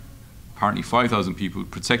demonstration. Apparently 5,000 people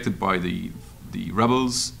protected by the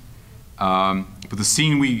rebels. But the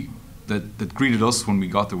scene that greeted us when we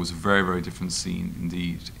got there was a very, very different scene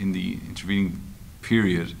indeed. In the intervening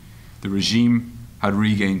period, the regime had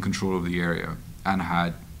regained control of the area and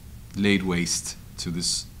had laid waste to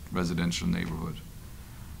this residential neighborhood.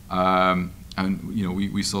 And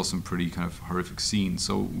we saw some pretty horrific scenes.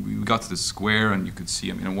 So we got to the square and you could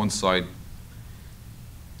see, on one side,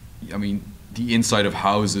 the inside of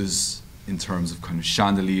houses in terms of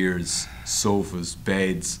chandeliers, sofas,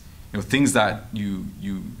 beds, things that you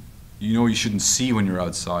shouldn't see when you're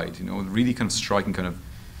outside. Really striking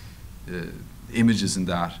images in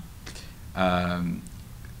that.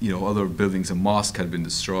 Other buildings, a mosque had been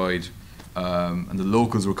destroyed, and the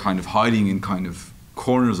locals were hiding in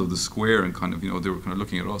corners of the square, and they were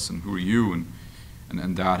looking at us and who are you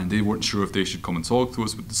and that, and they weren't sure if they should come and talk to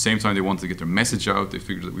us, but at the same time they wanted to get their message out. They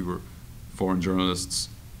figured that we were foreign journalists.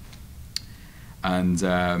 And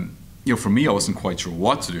for me, I wasn't quite sure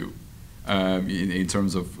what to do in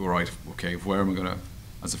terms of, all right, okay, where am I going to,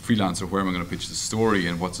 as a freelancer, where am I going to pitch the story,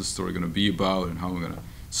 and what's the story going to be about, and how am I going to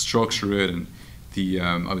structure it. And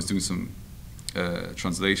I was doing some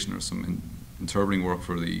translation or some interpreting work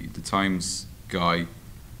for the Times guy,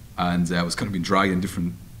 and I was being dragged in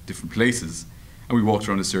different places. And we walked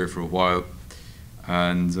around this area for a while,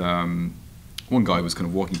 and one guy was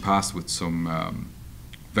walking past with some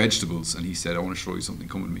vegetables, and he said, I want to show you something,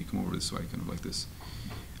 come with me, come over this way, like this.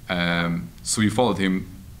 So we followed him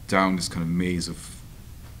down this maze of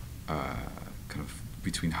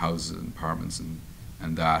between houses and apartments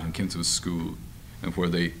and that, and came to a school, and where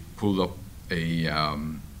they pulled up a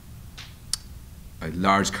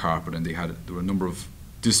large carpet, and there were a number of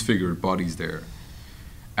disfigured bodies there.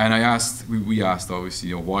 And we asked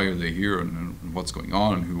obviously, why are they here, and what's going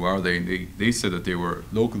on, and who are they? And they said that they were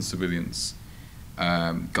local civilians,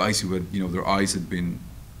 guys who had, their eyes had been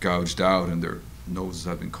gouged out, and their noses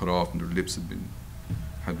had been cut off, and their lips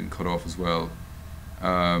had been cut off as well.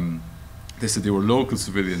 They said they were local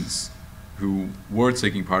civilians who were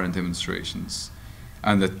taking part in demonstrations,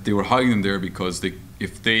 and that they were hiding them there because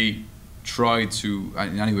if they tried to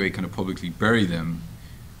in any way publicly bury them,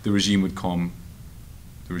 the regime would come.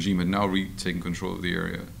 The regime had now taken control of the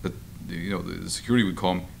area. That the security would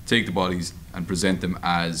come, take the bodies, and present them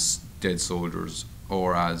as dead soldiers,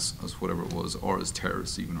 or as whatever it was, or as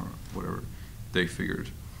terrorists even, or whatever they figured.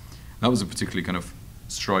 That was a particularly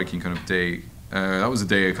striking day. That was the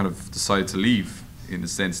day I decided to leave, in the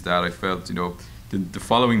sense that I felt, the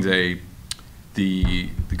following day, the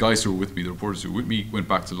guys who were with me, the reporters who were with me, went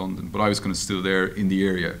back to London, but I was kind of still there in the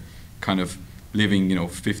area, kind of living, a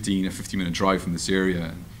 15-minute drive from this area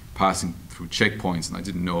and passing through checkpoints, and I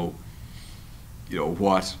didn't know,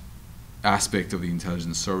 what aspect of the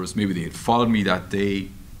intelligence service. Maybe they had followed me that day,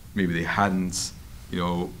 maybe they hadn't,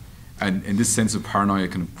 and this sense of paranoia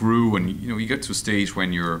kind of grew, and you get to a stage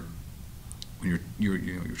when you're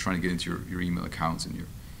trying to get into your email accounts, and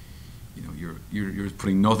you're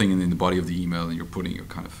putting nothing in the body of the email, and you're putting your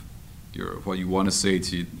what you want to say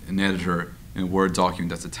to an editor in a Word document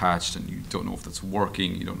that's attached, and you don't know if that's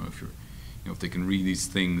working. You don't know if if they can read these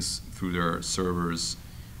things through their servers.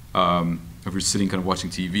 If you're sitting kind of watching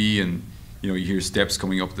TV, and you hear steps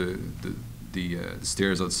coming up the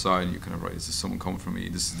stairs outside, and you're kind of, right, is this someone coming for me?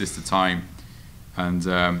 Is this the time? And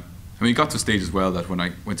it got to a stage as well that when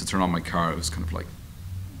I went to turn on my car, it was kind of like,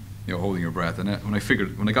 holding your breath. And when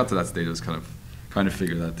I got to that stage, I was kind of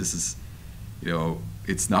figured that this is,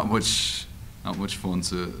 it's not much fun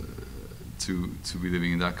to be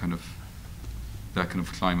living in that kind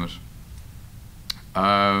of climate.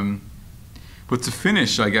 But to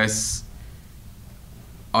finish, I guess,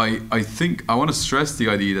 I think I want to stress the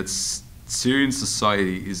idea that Syrian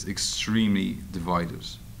society is extremely divided,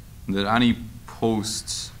 and that any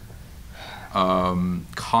post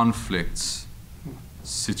conflict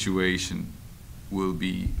situation will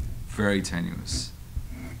be very tenuous.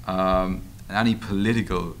 Any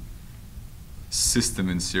political system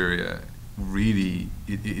in Syria, really,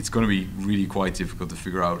 it's going to be really quite difficult to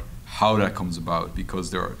figure out how that comes about,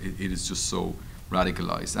 because it is just so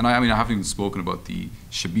radicalized. And I haven't even spoken about the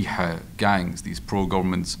Shabiha gangs, these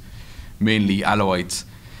pro-government, mainly Alawites,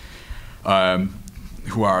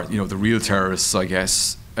 who are the real terrorists, I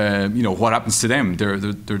guess. What happens to them?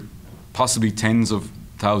 They're possibly tens of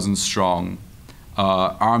thousands strong,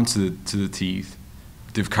 armed to the teeth.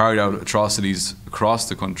 They've carried out atrocities across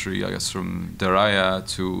the country, I guess, from Daraya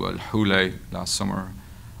to Al-Hulay last summer.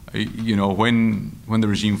 When the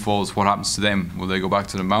regime falls, what happens to them? Will they go back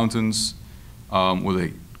to the mountains? Will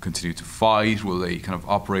they continue to fight? Will they kind of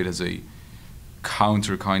operate as a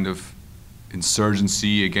counter kind of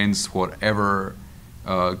insurgency against whatever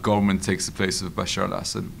government takes the place of Bashar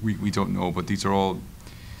al-Assad? We don't know, but these are all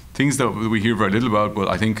things that we hear very little about. But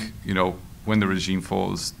I think, when the regime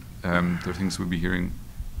falls, there are things we'll be hearing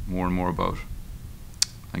more and more about.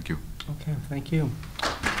 Thank you. Okay, thank you.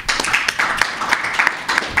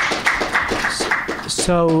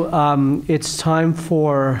 So it's time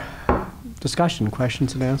for discussion,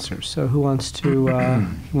 questions and answers. So who wants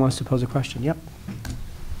to pose a question? Yep.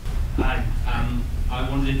 Hi. I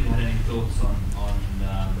wondered if you had any thoughts on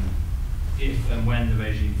if and when the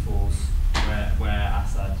regime falls, where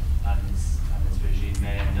Assad and his regime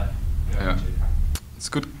may end up going to. It's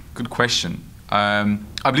a good question. I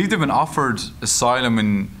believe they've been offered asylum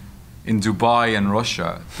in Dubai and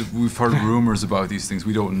Russia. We've heard rumors about these things.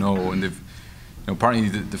 We don't know, and they've. Apparently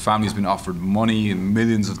the family's been offered money and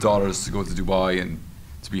millions of dollars to go to Dubai and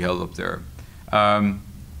to be held up there.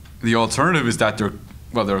 The alternative is that there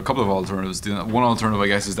are a couple of alternatives. One alternative, I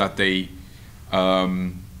guess, is that they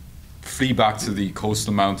flee back to the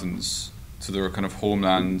coastal mountains, to their kind of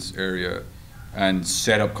homeland area, and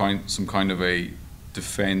set up some kind of a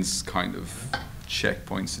defense kind of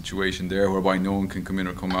checkpoint situation there, whereby no one can come in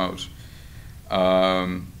or come out.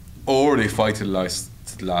 Or they fight to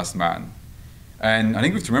the last man. And I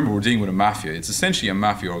think we have to remember we're dealing with a mafia. It's essentially a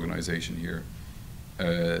mafia organization here.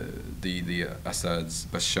 The Assad's,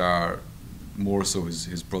 Bashar, more so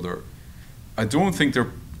his brother. I don't think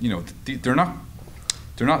they're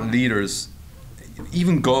not leaders.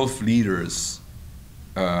 Even Gulf leaders,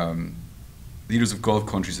 leaders of Gulf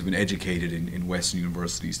countries have been educated in Western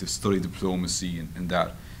universities. They've studied diplomacy and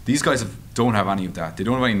that. These guys don't have any of that. They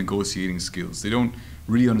don't have any negotiating skills. They don't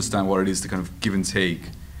really understand what it is to kind of give and take.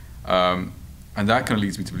 And that kind of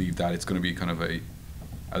leads me to believe that it's going to be kind of a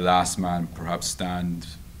last man, perhaps, stand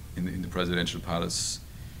in the presidential palace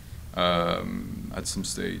at some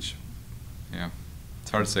stage. Yeah, it's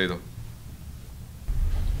hard to say though.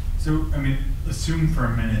 So, assume for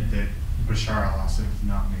a minute that Bashar al-Assad did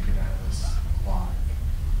not make it out of this alive.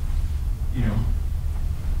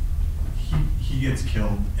 He gets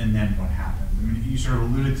killed, and then what happens? You sort of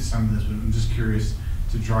alluded to some of this, but I'm just curious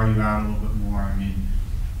to draw you out a little bit more.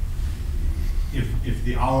 If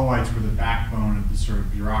the Alawites were the backbone of the sort of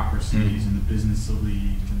bureaucracies and the business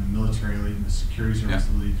elite and the military elite and the security service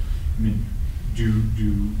elite, do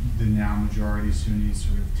the now majority Sunnis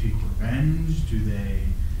sort of take revenge? Do they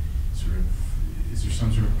is there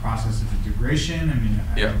some sort of process of integration?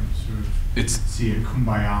 I sort of see a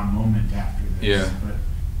kumbaya moment after this. Yeah.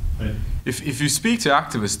 But if you speak to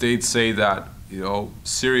activists, they'd say that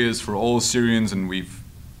Syria is for all Syrians, and we've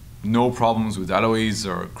no problems with Alawis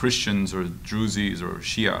or Christians or Druzes or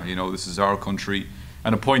Shia. This is our country.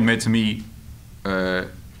 And a point made to me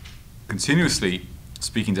continuously,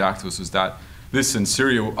 speaking to activists, was that, listen,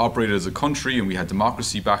 Syria operated as a country, and we had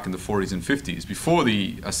democracy back in the 40s and 50s, before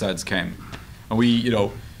the Assads came. And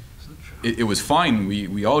it was fine.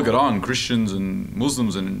 We all got on, Christians and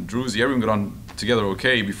Muslims and Druze, everyone got on together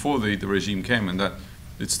okay before the regime came, and that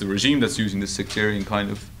it's the regime that's using this sectarian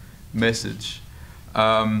kind of message.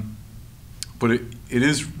 But it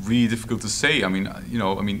is really difficult to say. If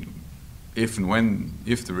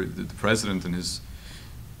the president and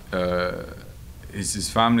his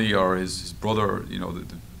family or his brother, the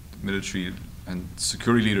military and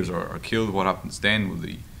security leaders are killed, what happens then?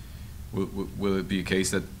 Will it be a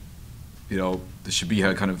case that there should be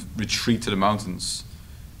a kind of retreat to the mountains?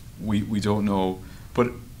 We don't know.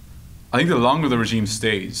 But I think the longer the regime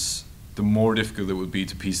stays, the more difficult it would be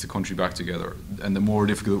to piece the country back together, and the more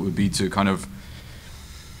difficult it would be to kind of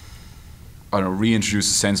reintroduce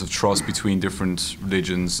a sense of trust between different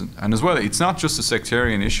religions, and as well, it's not just a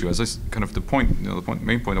sectarian issue. As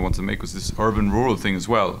main point I wanted to make was this urban-rural thing as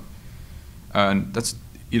well, and that's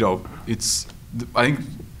I think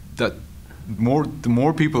that the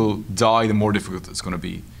more people die, the more difficult it's going to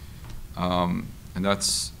be, and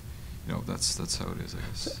that's how it is, I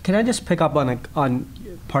guess. Can I just pick up on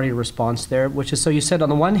part of your response there, which is, so you said on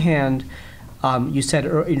the one hand, you said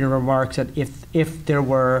in your remarks that if there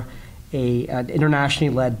were an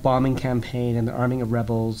internationally led bombing campaign and the arming of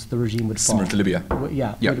rebels, the regime would fall. Similar to Libya.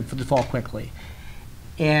 Would fall quickly.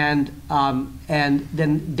 And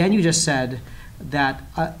then you just said that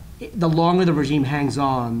the longer the regime hangs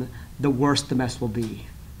on, the worse the mess will be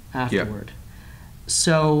afterward.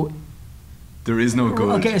 So there is no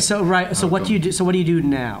good. Okay, so right. So what do you do? So what do you do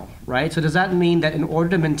now? Right. So does that mean that in order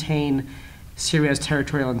to maintain Syria's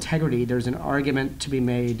territorial integrity, there's an argument to be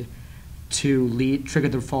made to trigger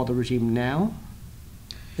the fall of the regime now?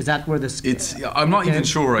 Is that where this? I'm not even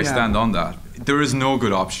sure where I stand on that. There is no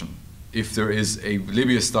good option. If there is a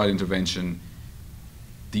Libya-style intervention,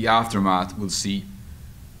 the aftermath will see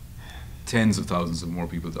tens of thousands of more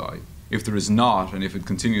people die. If there is not, and if it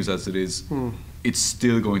continues as it is, it's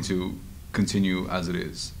still going to continue as it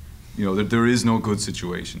is. There is no good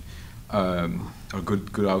situation or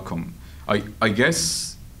good outcome. I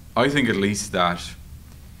guess I think at least that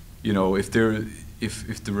if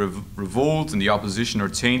the revolt and the opposition are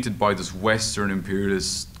tainted by this Western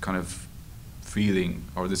imperialist kind of feeling,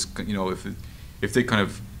 or this if they kind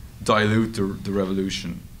of dilute the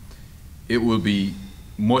revolution, it will be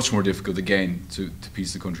much more difficult again to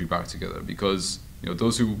piece the country back together, because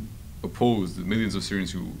those who oppose, the millions of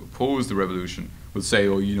Syrians who oppose the revolution, will say,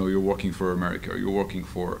 oh, you're working for America, or you're working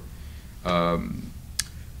for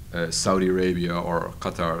Saudi Arabia or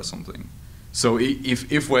Qatar or something. So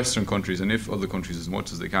if Western countries, and if other countries as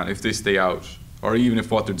much as they can, if they stay out, or even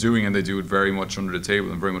if what they're doing, and they do it very much under the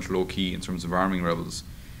table and very much low key in terms of arming rebels,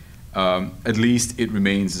 at least it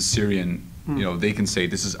remains a Syrian, they can say,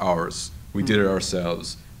 this is ours, we did it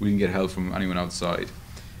ourselves, we didn't get help from anyone outside.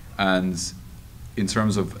 And in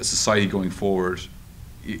terms of a society going forward,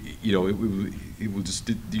 it will just,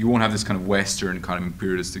 you won't have this kind of Western kind of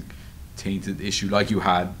imperialistic tainted issue like you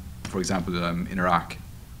had, for example, in Iraq.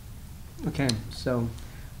 Okay, so we'll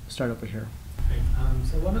start over here.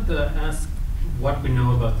 So I wanted to ask what we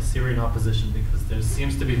know about the Syrian opposition, because there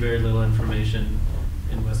seems to be very little information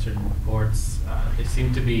in Western reports. They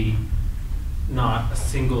seem to be not a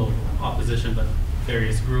single opposition, but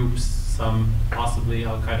various groups, some possibly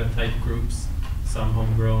Al-Qaeda type groups, some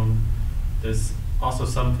homegrown. There's also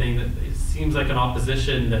something that it seems like an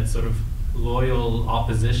opposition that's sort of loyal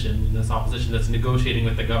opposition, and this opposition that's negotiating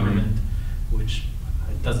with the government, which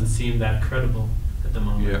doesn't seem that credible at the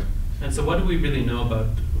moment. Yeah. And so what do we really know about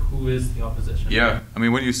who is the opposition? Yeah, I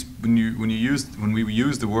mean, when we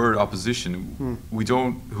use the word opposition, we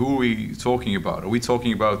don't. Who are we talking about? Are we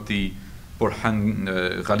talking about the Burhan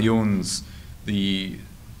Ghalioun's, the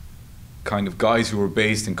kind of guys who were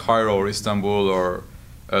based in Cairo or Istanbul or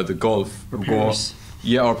the Gulf, or Paris?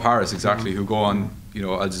 Or Paris, exactly, who go on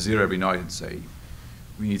Al Jazeera every night and say,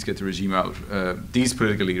 we need to get the regime out. These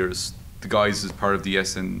political leaders, the guys as part of the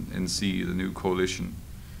SNC, the new coalition.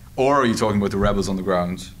 Or are you talking about the rebels on the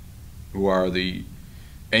ground, who are the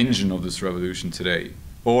engine of this revolution today?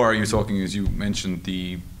 Or are you talking, as you mentioned,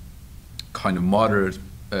 the kind of moderate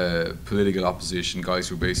political opposition, guys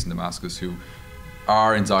who are based in Damascus, who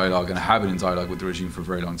are in dialogue and have been in dialogue with the regime for a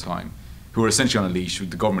very long time, who are essentially on a leash, the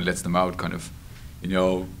government lets them out, kind of,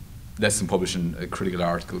 lets them publish a critical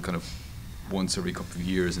article kind of once every couple of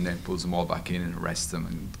years, and then pulls them all back in and arrests them,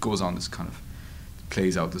 and goes on this kind of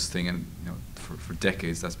plays out this thing, and for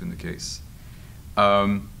decades that's been the case.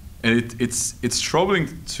 And it's troubling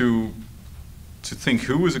to think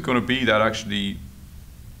who is it going to be that actually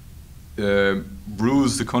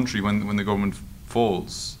rules the country when the government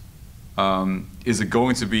falls. Is it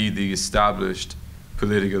going to be the established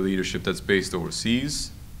political leadership that's based overseas,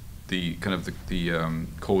 the kind of the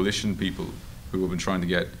coalition people who have been trying to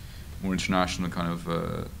get more international kind of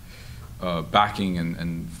backing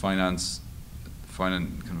and financial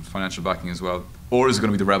backing as well, or is it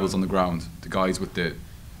going to be the rebels on the ground, the guys with the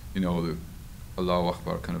Allahu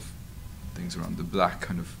Akbar kind of things around the black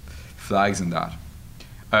kind of flags and that?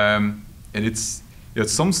 And it's at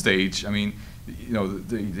some stage, I mean,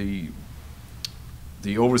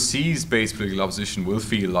 the overseas-based political opposition will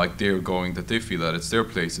feel like they feel that it's their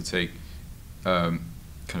place to take kind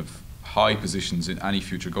of high positions in any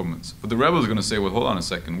future governments. But the rebels are going to say, well, hold on a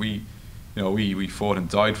second, we fought and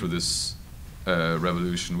died for this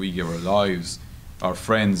revolution. We give our lives. Our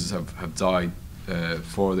friends have died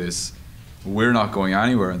for this. We're not going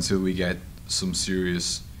anywhere until we get some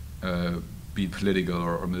serious, be it political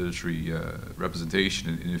or military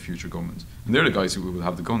representation in a future government. And they're the guys who will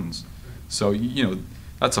have the guns. So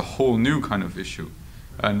that's a whole new kind of issue,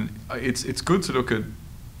 and it's good to look at.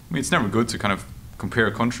 I mean, it's never good to kind of compare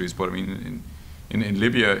countries, but I mean, in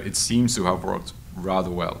Libya, it seems to have worked rather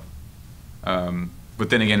well. But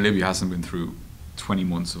then again, Libya hasn't been through 20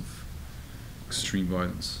 months of extreme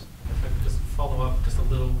violence. If I could just follow up just a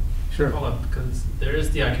little. Sure. Follow up, because there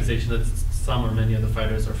is the accusation that some or many of the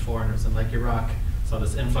fighters are foreigners, and like Iraq saw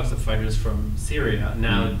this influx of fighters from Syria.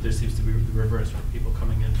 Now there seems to be the reverse, from people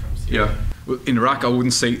coming in from Syria. Yeah. Well, in Iraq, I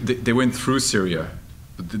wouldn't say they went through Syria,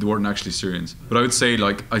 but they weren't actually Syrians. But I would say,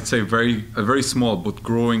 a very small but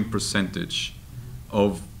growing percentage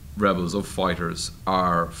of rebels, of fighters,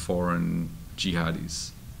 are foreign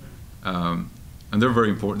jihadis, and they're very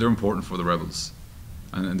important. They're important for the rebels,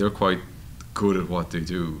 and they're quite good at what they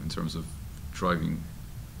do in terms of driving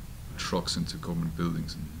trucks into government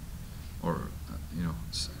buildings or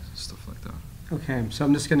stuff like that. Okay, so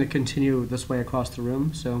I'm just going to continue this way across the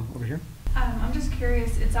room. So over here. I'm just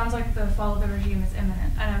curious, it sounds like the fall of the regime is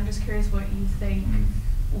imminent, and I'm just curious what you think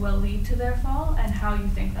will lead to their fall and how you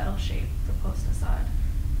think that'll shape the post-Assad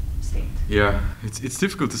state. Yeah, it's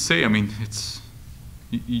difficult to say. I mean,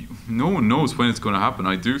 no one knows when it's going to happen.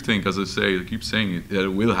 I do think, as I say, I keep saying it, that it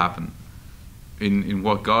will happen. In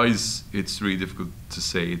what guise, it's really difficult to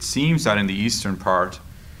say. It seems that in the eastern part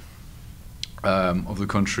of the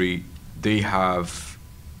country,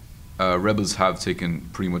 rebels have taken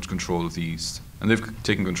pretty much control of the east, and they've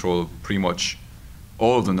taken control of pretty much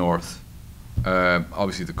all of the north.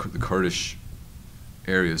 Obviously, the Kurdish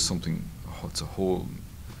area is it's a whole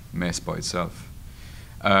mess by itself.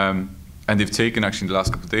 And they've taken, actually, in the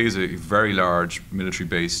last couple of days, a very large military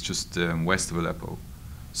base just west of Aleppo.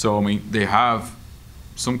 So, I mean, they have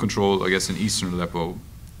some control, I guess, in eastern Aleppo,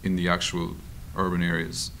 in the actual urban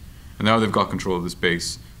areas. And now they've got control of this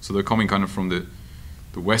base. So they're coming kind of from the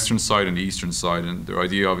western side and the eastern side, and their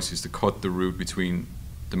idea, obviously, is to cut the route between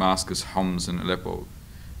Damascus, Homs, and Aleppo,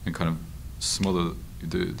 and kind of smother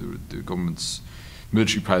the government's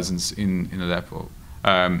military presence in Aleppo.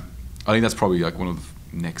 I think that's probably like one of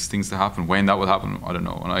the next things to happen. When that will happen, I don't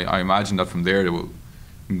know. And I imagine that from there they will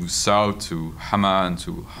move south to Hama and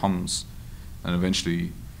to Homs, and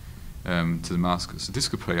eventually to Damascus. So this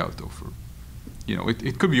could play out, though, for,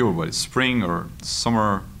 it could be over by the spring or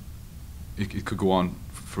summer. It could go on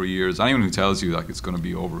for years. Anyone who tells you like it's going to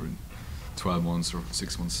be over in 12 months or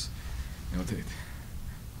 6 months, I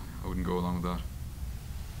wouldn't go along with that.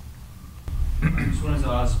 I just wanted to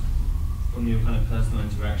ask, from your kind of personal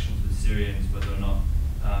interactions with Syrians, whether or not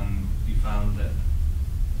you found that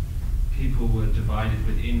people were divided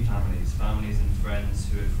within families and friends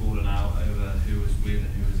who had fallen out over who was with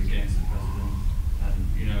and who was against the president,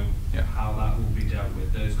 and how that will be dealt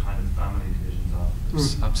with. Those kind of family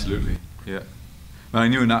divisions are. Absolutely, yeah. I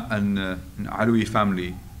knew an Alawi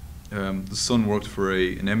family. The son worked for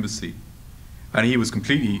an embassy, and he was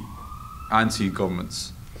completely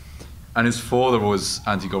anti-government. And his father was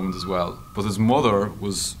anti-government as well, but his mother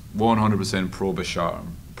was 100% pro-Bashar,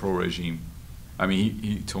 pro-regime. I mean,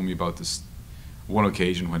 he told me about this one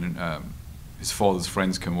occasion when his father's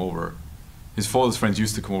friends came over. His father's friends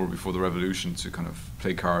used to come over before the revolution to kind of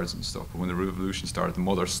play cards and stuff, but when the revolution started, the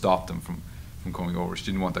mother stopped them from coming over. She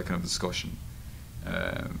didn't want that kind of discussion.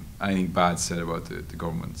 Anything bad said about the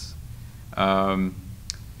government.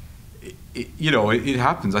 It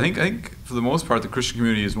happens. I think for the most part, the Christian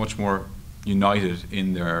community is much more united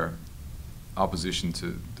in their opposition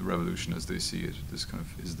to the revolution as they see it, this kind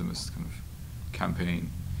of Islamist kind of campaign.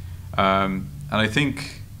 And I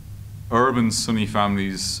think urban Sunni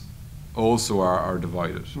families also are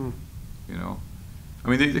divided. You know, I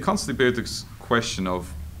mean, they constantly debate this question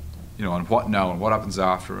of, you know, and what now and what happens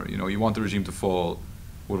after. You know, you want the regime to fall,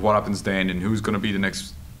 but what happens then, and who's going to be the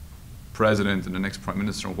next president and the next prime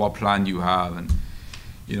minister, and what plan do you have? And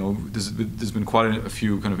you know, there's been quite a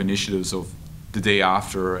few kind of initiatives of the day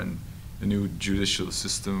after and the new judicial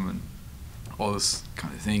system and all this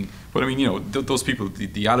kind of thing. But I mean, you know, those people, the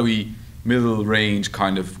Alawi middle range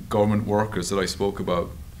kind of government workers that I spoke about,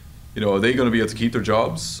 you know, are they going to be able to keep their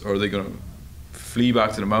jobs, or are they going to flee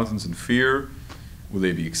back to the mountains in fear? Will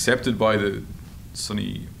they be accepted by the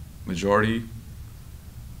Sunni majority?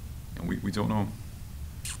 And we don't know.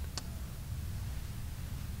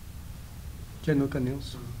 Gianluca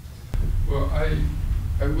Niels. Well,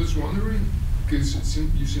 I was wondering, because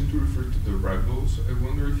you seem to refer to the rebels, I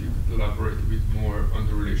wonder if you could elaborate a bit more on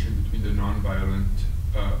the relation between the non-violent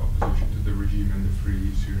opposition to the regime and the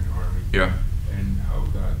Free Syrian Army. Yeah. And how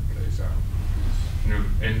that plays out. Because, you know,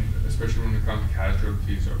 and especially when it comes to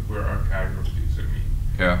casualties, or where are casualties, I mean.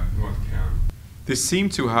 Yeah. What count? They seem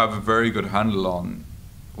to have a very good handle on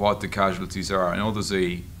what the casualties are. I know there's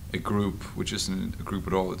a group, which isn't a group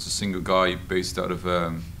at all, it's a single guy based out of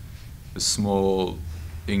a small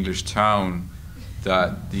English town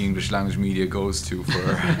that the English language media goes to for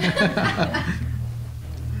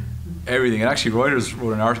everything. And actually Reuters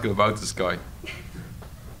wrote an article about this guy,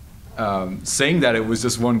 saying that it was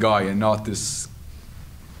just one guy and not this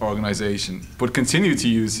organization, but continued to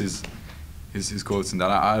use his quotes in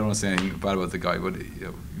that. I don't want to say anything bad about the guy, but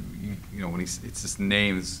you know when it's his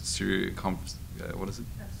name is Syria, what is it?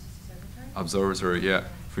 Observatory, yeah,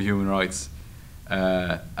 for Human Rights,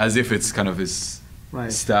 as if it's kind of his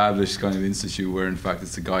established kind of institute, where in fact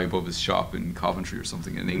it's a guy above his shop in Coventry or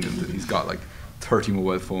something in England, and he's got like 30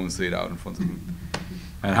 mobile phones laid out in front of him,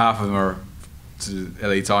 and half of them are to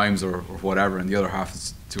LA Times or whatever, and the other half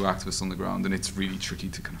is to activists on the ground, and it's really tricky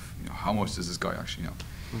to kind of, you know, how much does this guy actually know?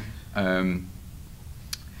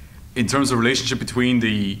 In terms of relationship between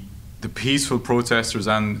the peaceful protesters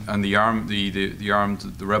and the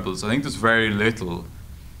rebels, I think there's very little.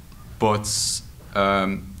 But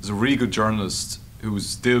there's a really good journalist who's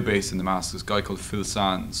still based in Damascus, a guy called Phil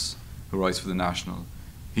Sands, who writes for The National.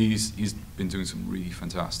 He's been doing some really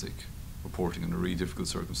fantastic reporting under really difficult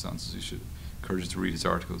circumstances. You should encourage you to read his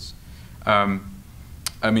articles. I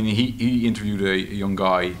mean, he interviewed a young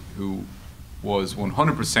guy who was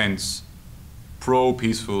 100%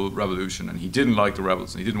 pro-peaceful revolution, and he didn't like the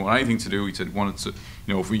rebels, and he didn't want anything to do. He said, wanted to,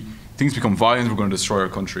 you know, if things become violent, we're going to destroy our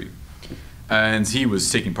country. And he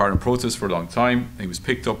was taking part in protests for a long time, and he was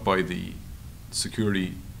picked up by the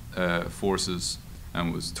security forces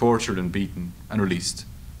and was tortured and beaten and released.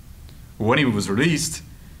 But when he was released,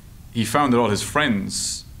 he found that all his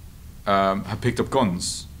friends had picked up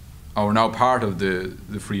guns and were now part of the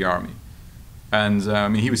Free Army. And I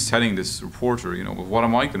mean, he was telling this reporter, you know, well, what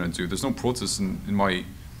am I going to do? There's no protests in my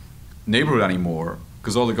neighborhood anymore,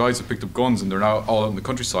 because all the guys have picked up guns and they're now all out in the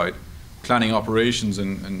countryside planning operations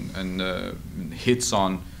and hits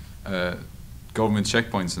on government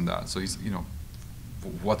checkpoints and that. So he's, you know,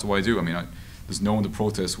 what do I do? I mean, there's no one to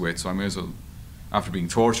protest with, so I may as well, after being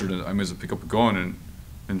tortured, I may as well pick up a gun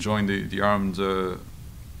and join the armed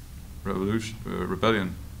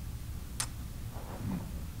rebellion.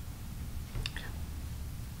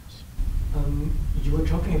 You were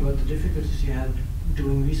talking about the difficulties you had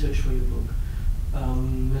doing research for your book,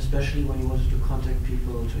 especially when you wanted to contact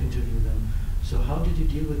people to interview them. So how did you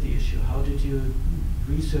deal with the issue? How did you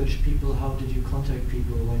research people? How did you contact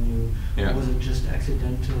people when you, or was it just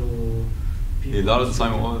accidental people? A lot of the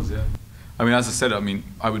time it was, yeah. I mean, as I said, I mean,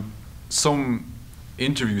 some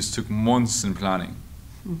interviews took months in planning.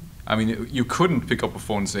 I mean, you couldn't pick up a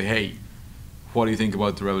phone and say, hey, what do you think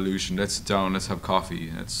about the revolution? Let's sit down, let's have coffee,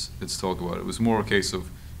 let's talk about it. It was more a case of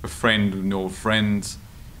a friend would know a friend,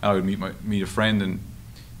 and I would meet a friend, and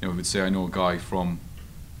you know, would say I know a guy from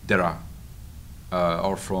Dera,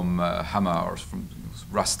 or from Hama, or from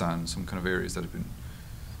Rastan, some kind of areas that have been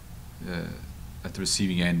at the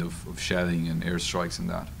receiving end of shelling and airstrikes and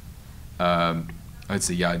that. I'd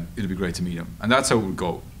say, yeah, it'd be great to meet him, and that's how it would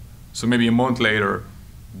go. So maybe a month later,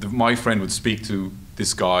 my friend would speak to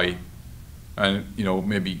this guy. And you know,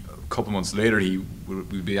 maybe a couple months later,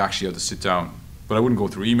 we'd be actually able to sit down. But I wouldn't go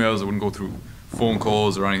through emails, I wouldn't go through phone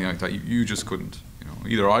calls or anything like that. You just couldn't. You know,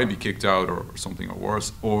 either I'd be kicked out or something or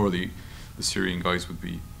worse, or the Syrian guys would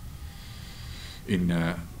be in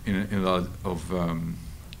a lot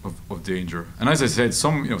of danger. And as I said,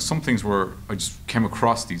 some things were, I just came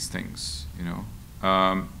across these things. You know,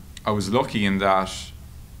 I was lucky in that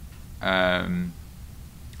I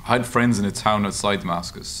I had friends in a town outside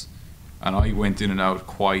Damascus, and I went in and out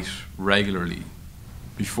quite regularly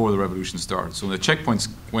before the revolution started. So when the checkpoints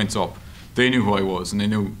went up, they knew who I was, and they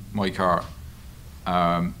knew my car.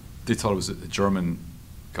 They thought I was a German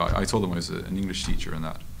guy. I told them I was an English teacher and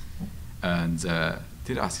that. And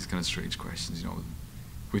they'd ask these kind of strange questions, you know,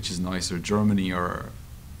 which is nicer, Germany or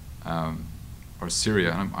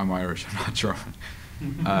Syria? And I'm Irish, I'm not German.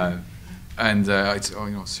 And I'd say, oh,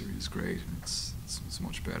 you know, Syria's great, and it's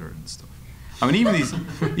much better and stuff. I mean,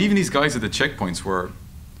 even these guys at the checkpoints were,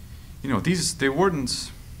 you know, they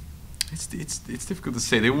weren't. It's difficult to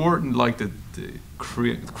say. They weren't like the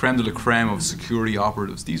creme de la creme of security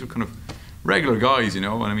operatives. These were kind of regular guys, you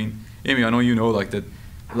know. And I mean, Amy, I know you know like that.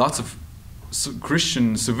 Lots of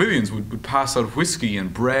Christian civilians would pass out whiskey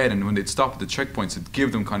and bread, and when they'd stop at the checkpoints, it'd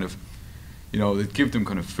give them kind of, you know, they'd give them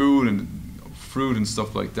kind of food and fruit and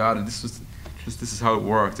stuff like that. And this is how it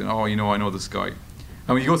worked. And oh, you know, I know this guy.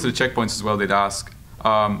 And when you go to the checkpoints as well, they'd ask.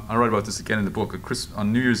 I write about this again in the book.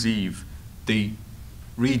 On New Year's Eve, they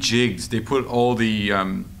rejigged. They put all the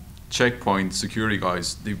checkpoint security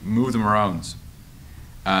guys. They moved them around.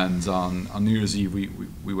 And on New Year's Eve,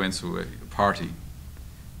 we went to a party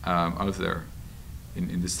out there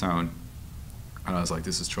in this town, and I was like,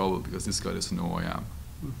 this is trouble because this guy doesn't know who I am.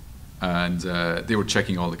 And they were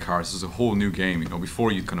checking all the cars. This was a whole new game, you know.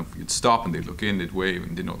 Before you'd stop and they'd look in, they'd wave,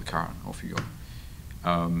 and they'd know the car, and off you go.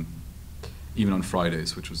 Even on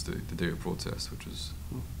Fridays, which was the day of protest, which was,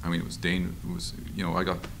 I mean, it was you know, I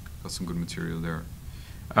got some good material there.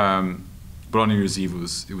 But on New Year's Eve,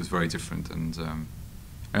 it was very different, and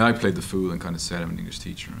I played the fool and kind of said I'm an English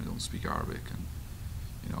teacher and I don't speak Arabic, and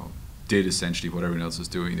you know, did essentially what everyone else was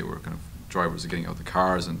doing. They were kind of drivers are getting out the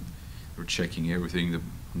cars and they were checking everything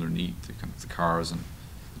underneath the cars and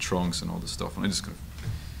the trunks and all this stuff, and I just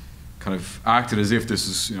kind of acted as if this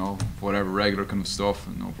is, you know, whatever, regular kind of stuff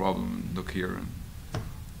and no problem, and look here and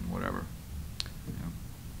whatever.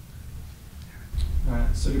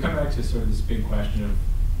 Yeah. So to come back to sort of this big question of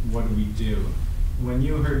what do we do, when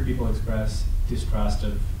you heard people express distrust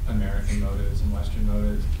of American motives and Western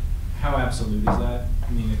motives, how absolute is that?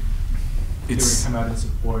 I mean, if they were to come out in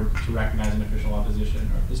support to recognize an official opposition,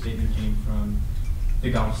 or if the statement came from the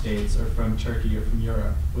Gulf states or from Turkey or from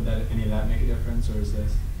Europe, would any of that make a difference, or is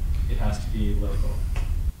this, it has to be local?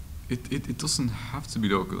 It doesn't have to be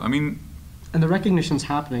local. I mean, and the recognition's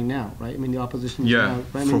happening now, right? I mean, the opposition. Yeah, now,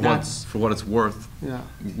 right? I mean, for what it's worth. Yeah.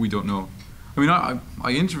 We don't know. I mean, I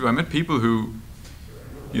met people who,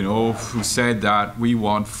 you know, who said that we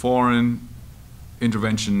want foreign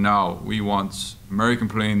intervention now. We want American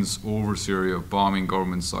planes over Syria bombing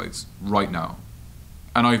government sites right now.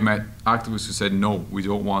 And I've met activists who said, no, we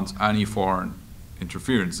don't want any foreign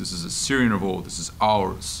interference. This is a Syrian revolt. This is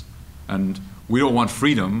ours. And we don't want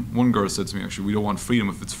freedom. One girl said to me, actually, we don't want freedom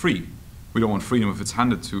if it's free. We don't want freedom if it's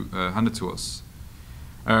handed to us.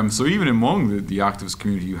 So even among the activist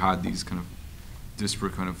community, you had these kind of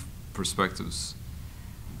disparate kind of perspectives.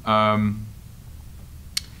 You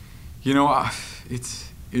know, it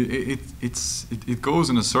goes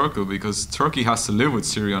in a circle because Turkey has to live with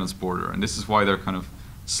Syria on its border, and this is why they're kind of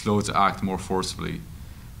slow to act more forcefully.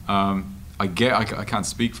 I can't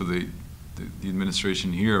speak for the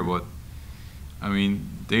administration here, but I mean,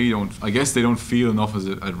 I guess they don't feel enough as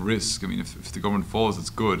at risk. I mean, if the government falls, it's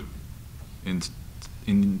good.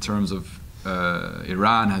 In terms of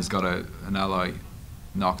Iran has got an ally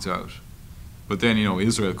knocked out. But then, you know,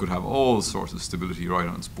 Israel could have all sorts of stability right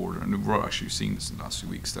on its border. And we're actually seeing this in the last few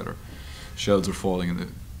weeks that shells are falling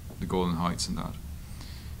in the Golan Heights and that.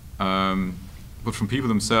 But from people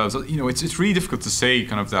themselves, you know, it's really difficult to say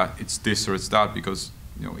kind of that it's this or it's that, because,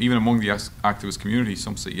 you know, even among the activist community,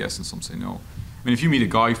 some say yes and some say no. I mean, if you meet a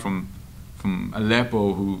guy from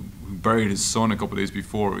Aleppo who buried his son a couple of days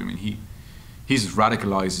before, I mean, he's as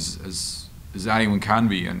radicalized as anyone can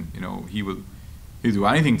be, and, you know, he'll do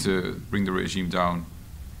anything to bring the regime down.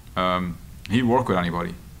 He'd work with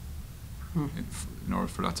anybody in order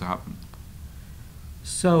for that to happen.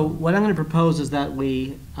 So what I'm going to propose is that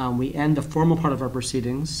we end the formal part of our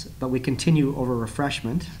proceedings, but we continue over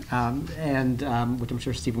refreshment, and which I'm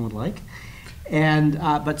sure Stephen would like. And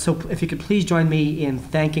but so if you could please join me in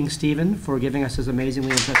thanking Stephen for giving us his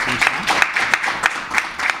amazingly interesting talk.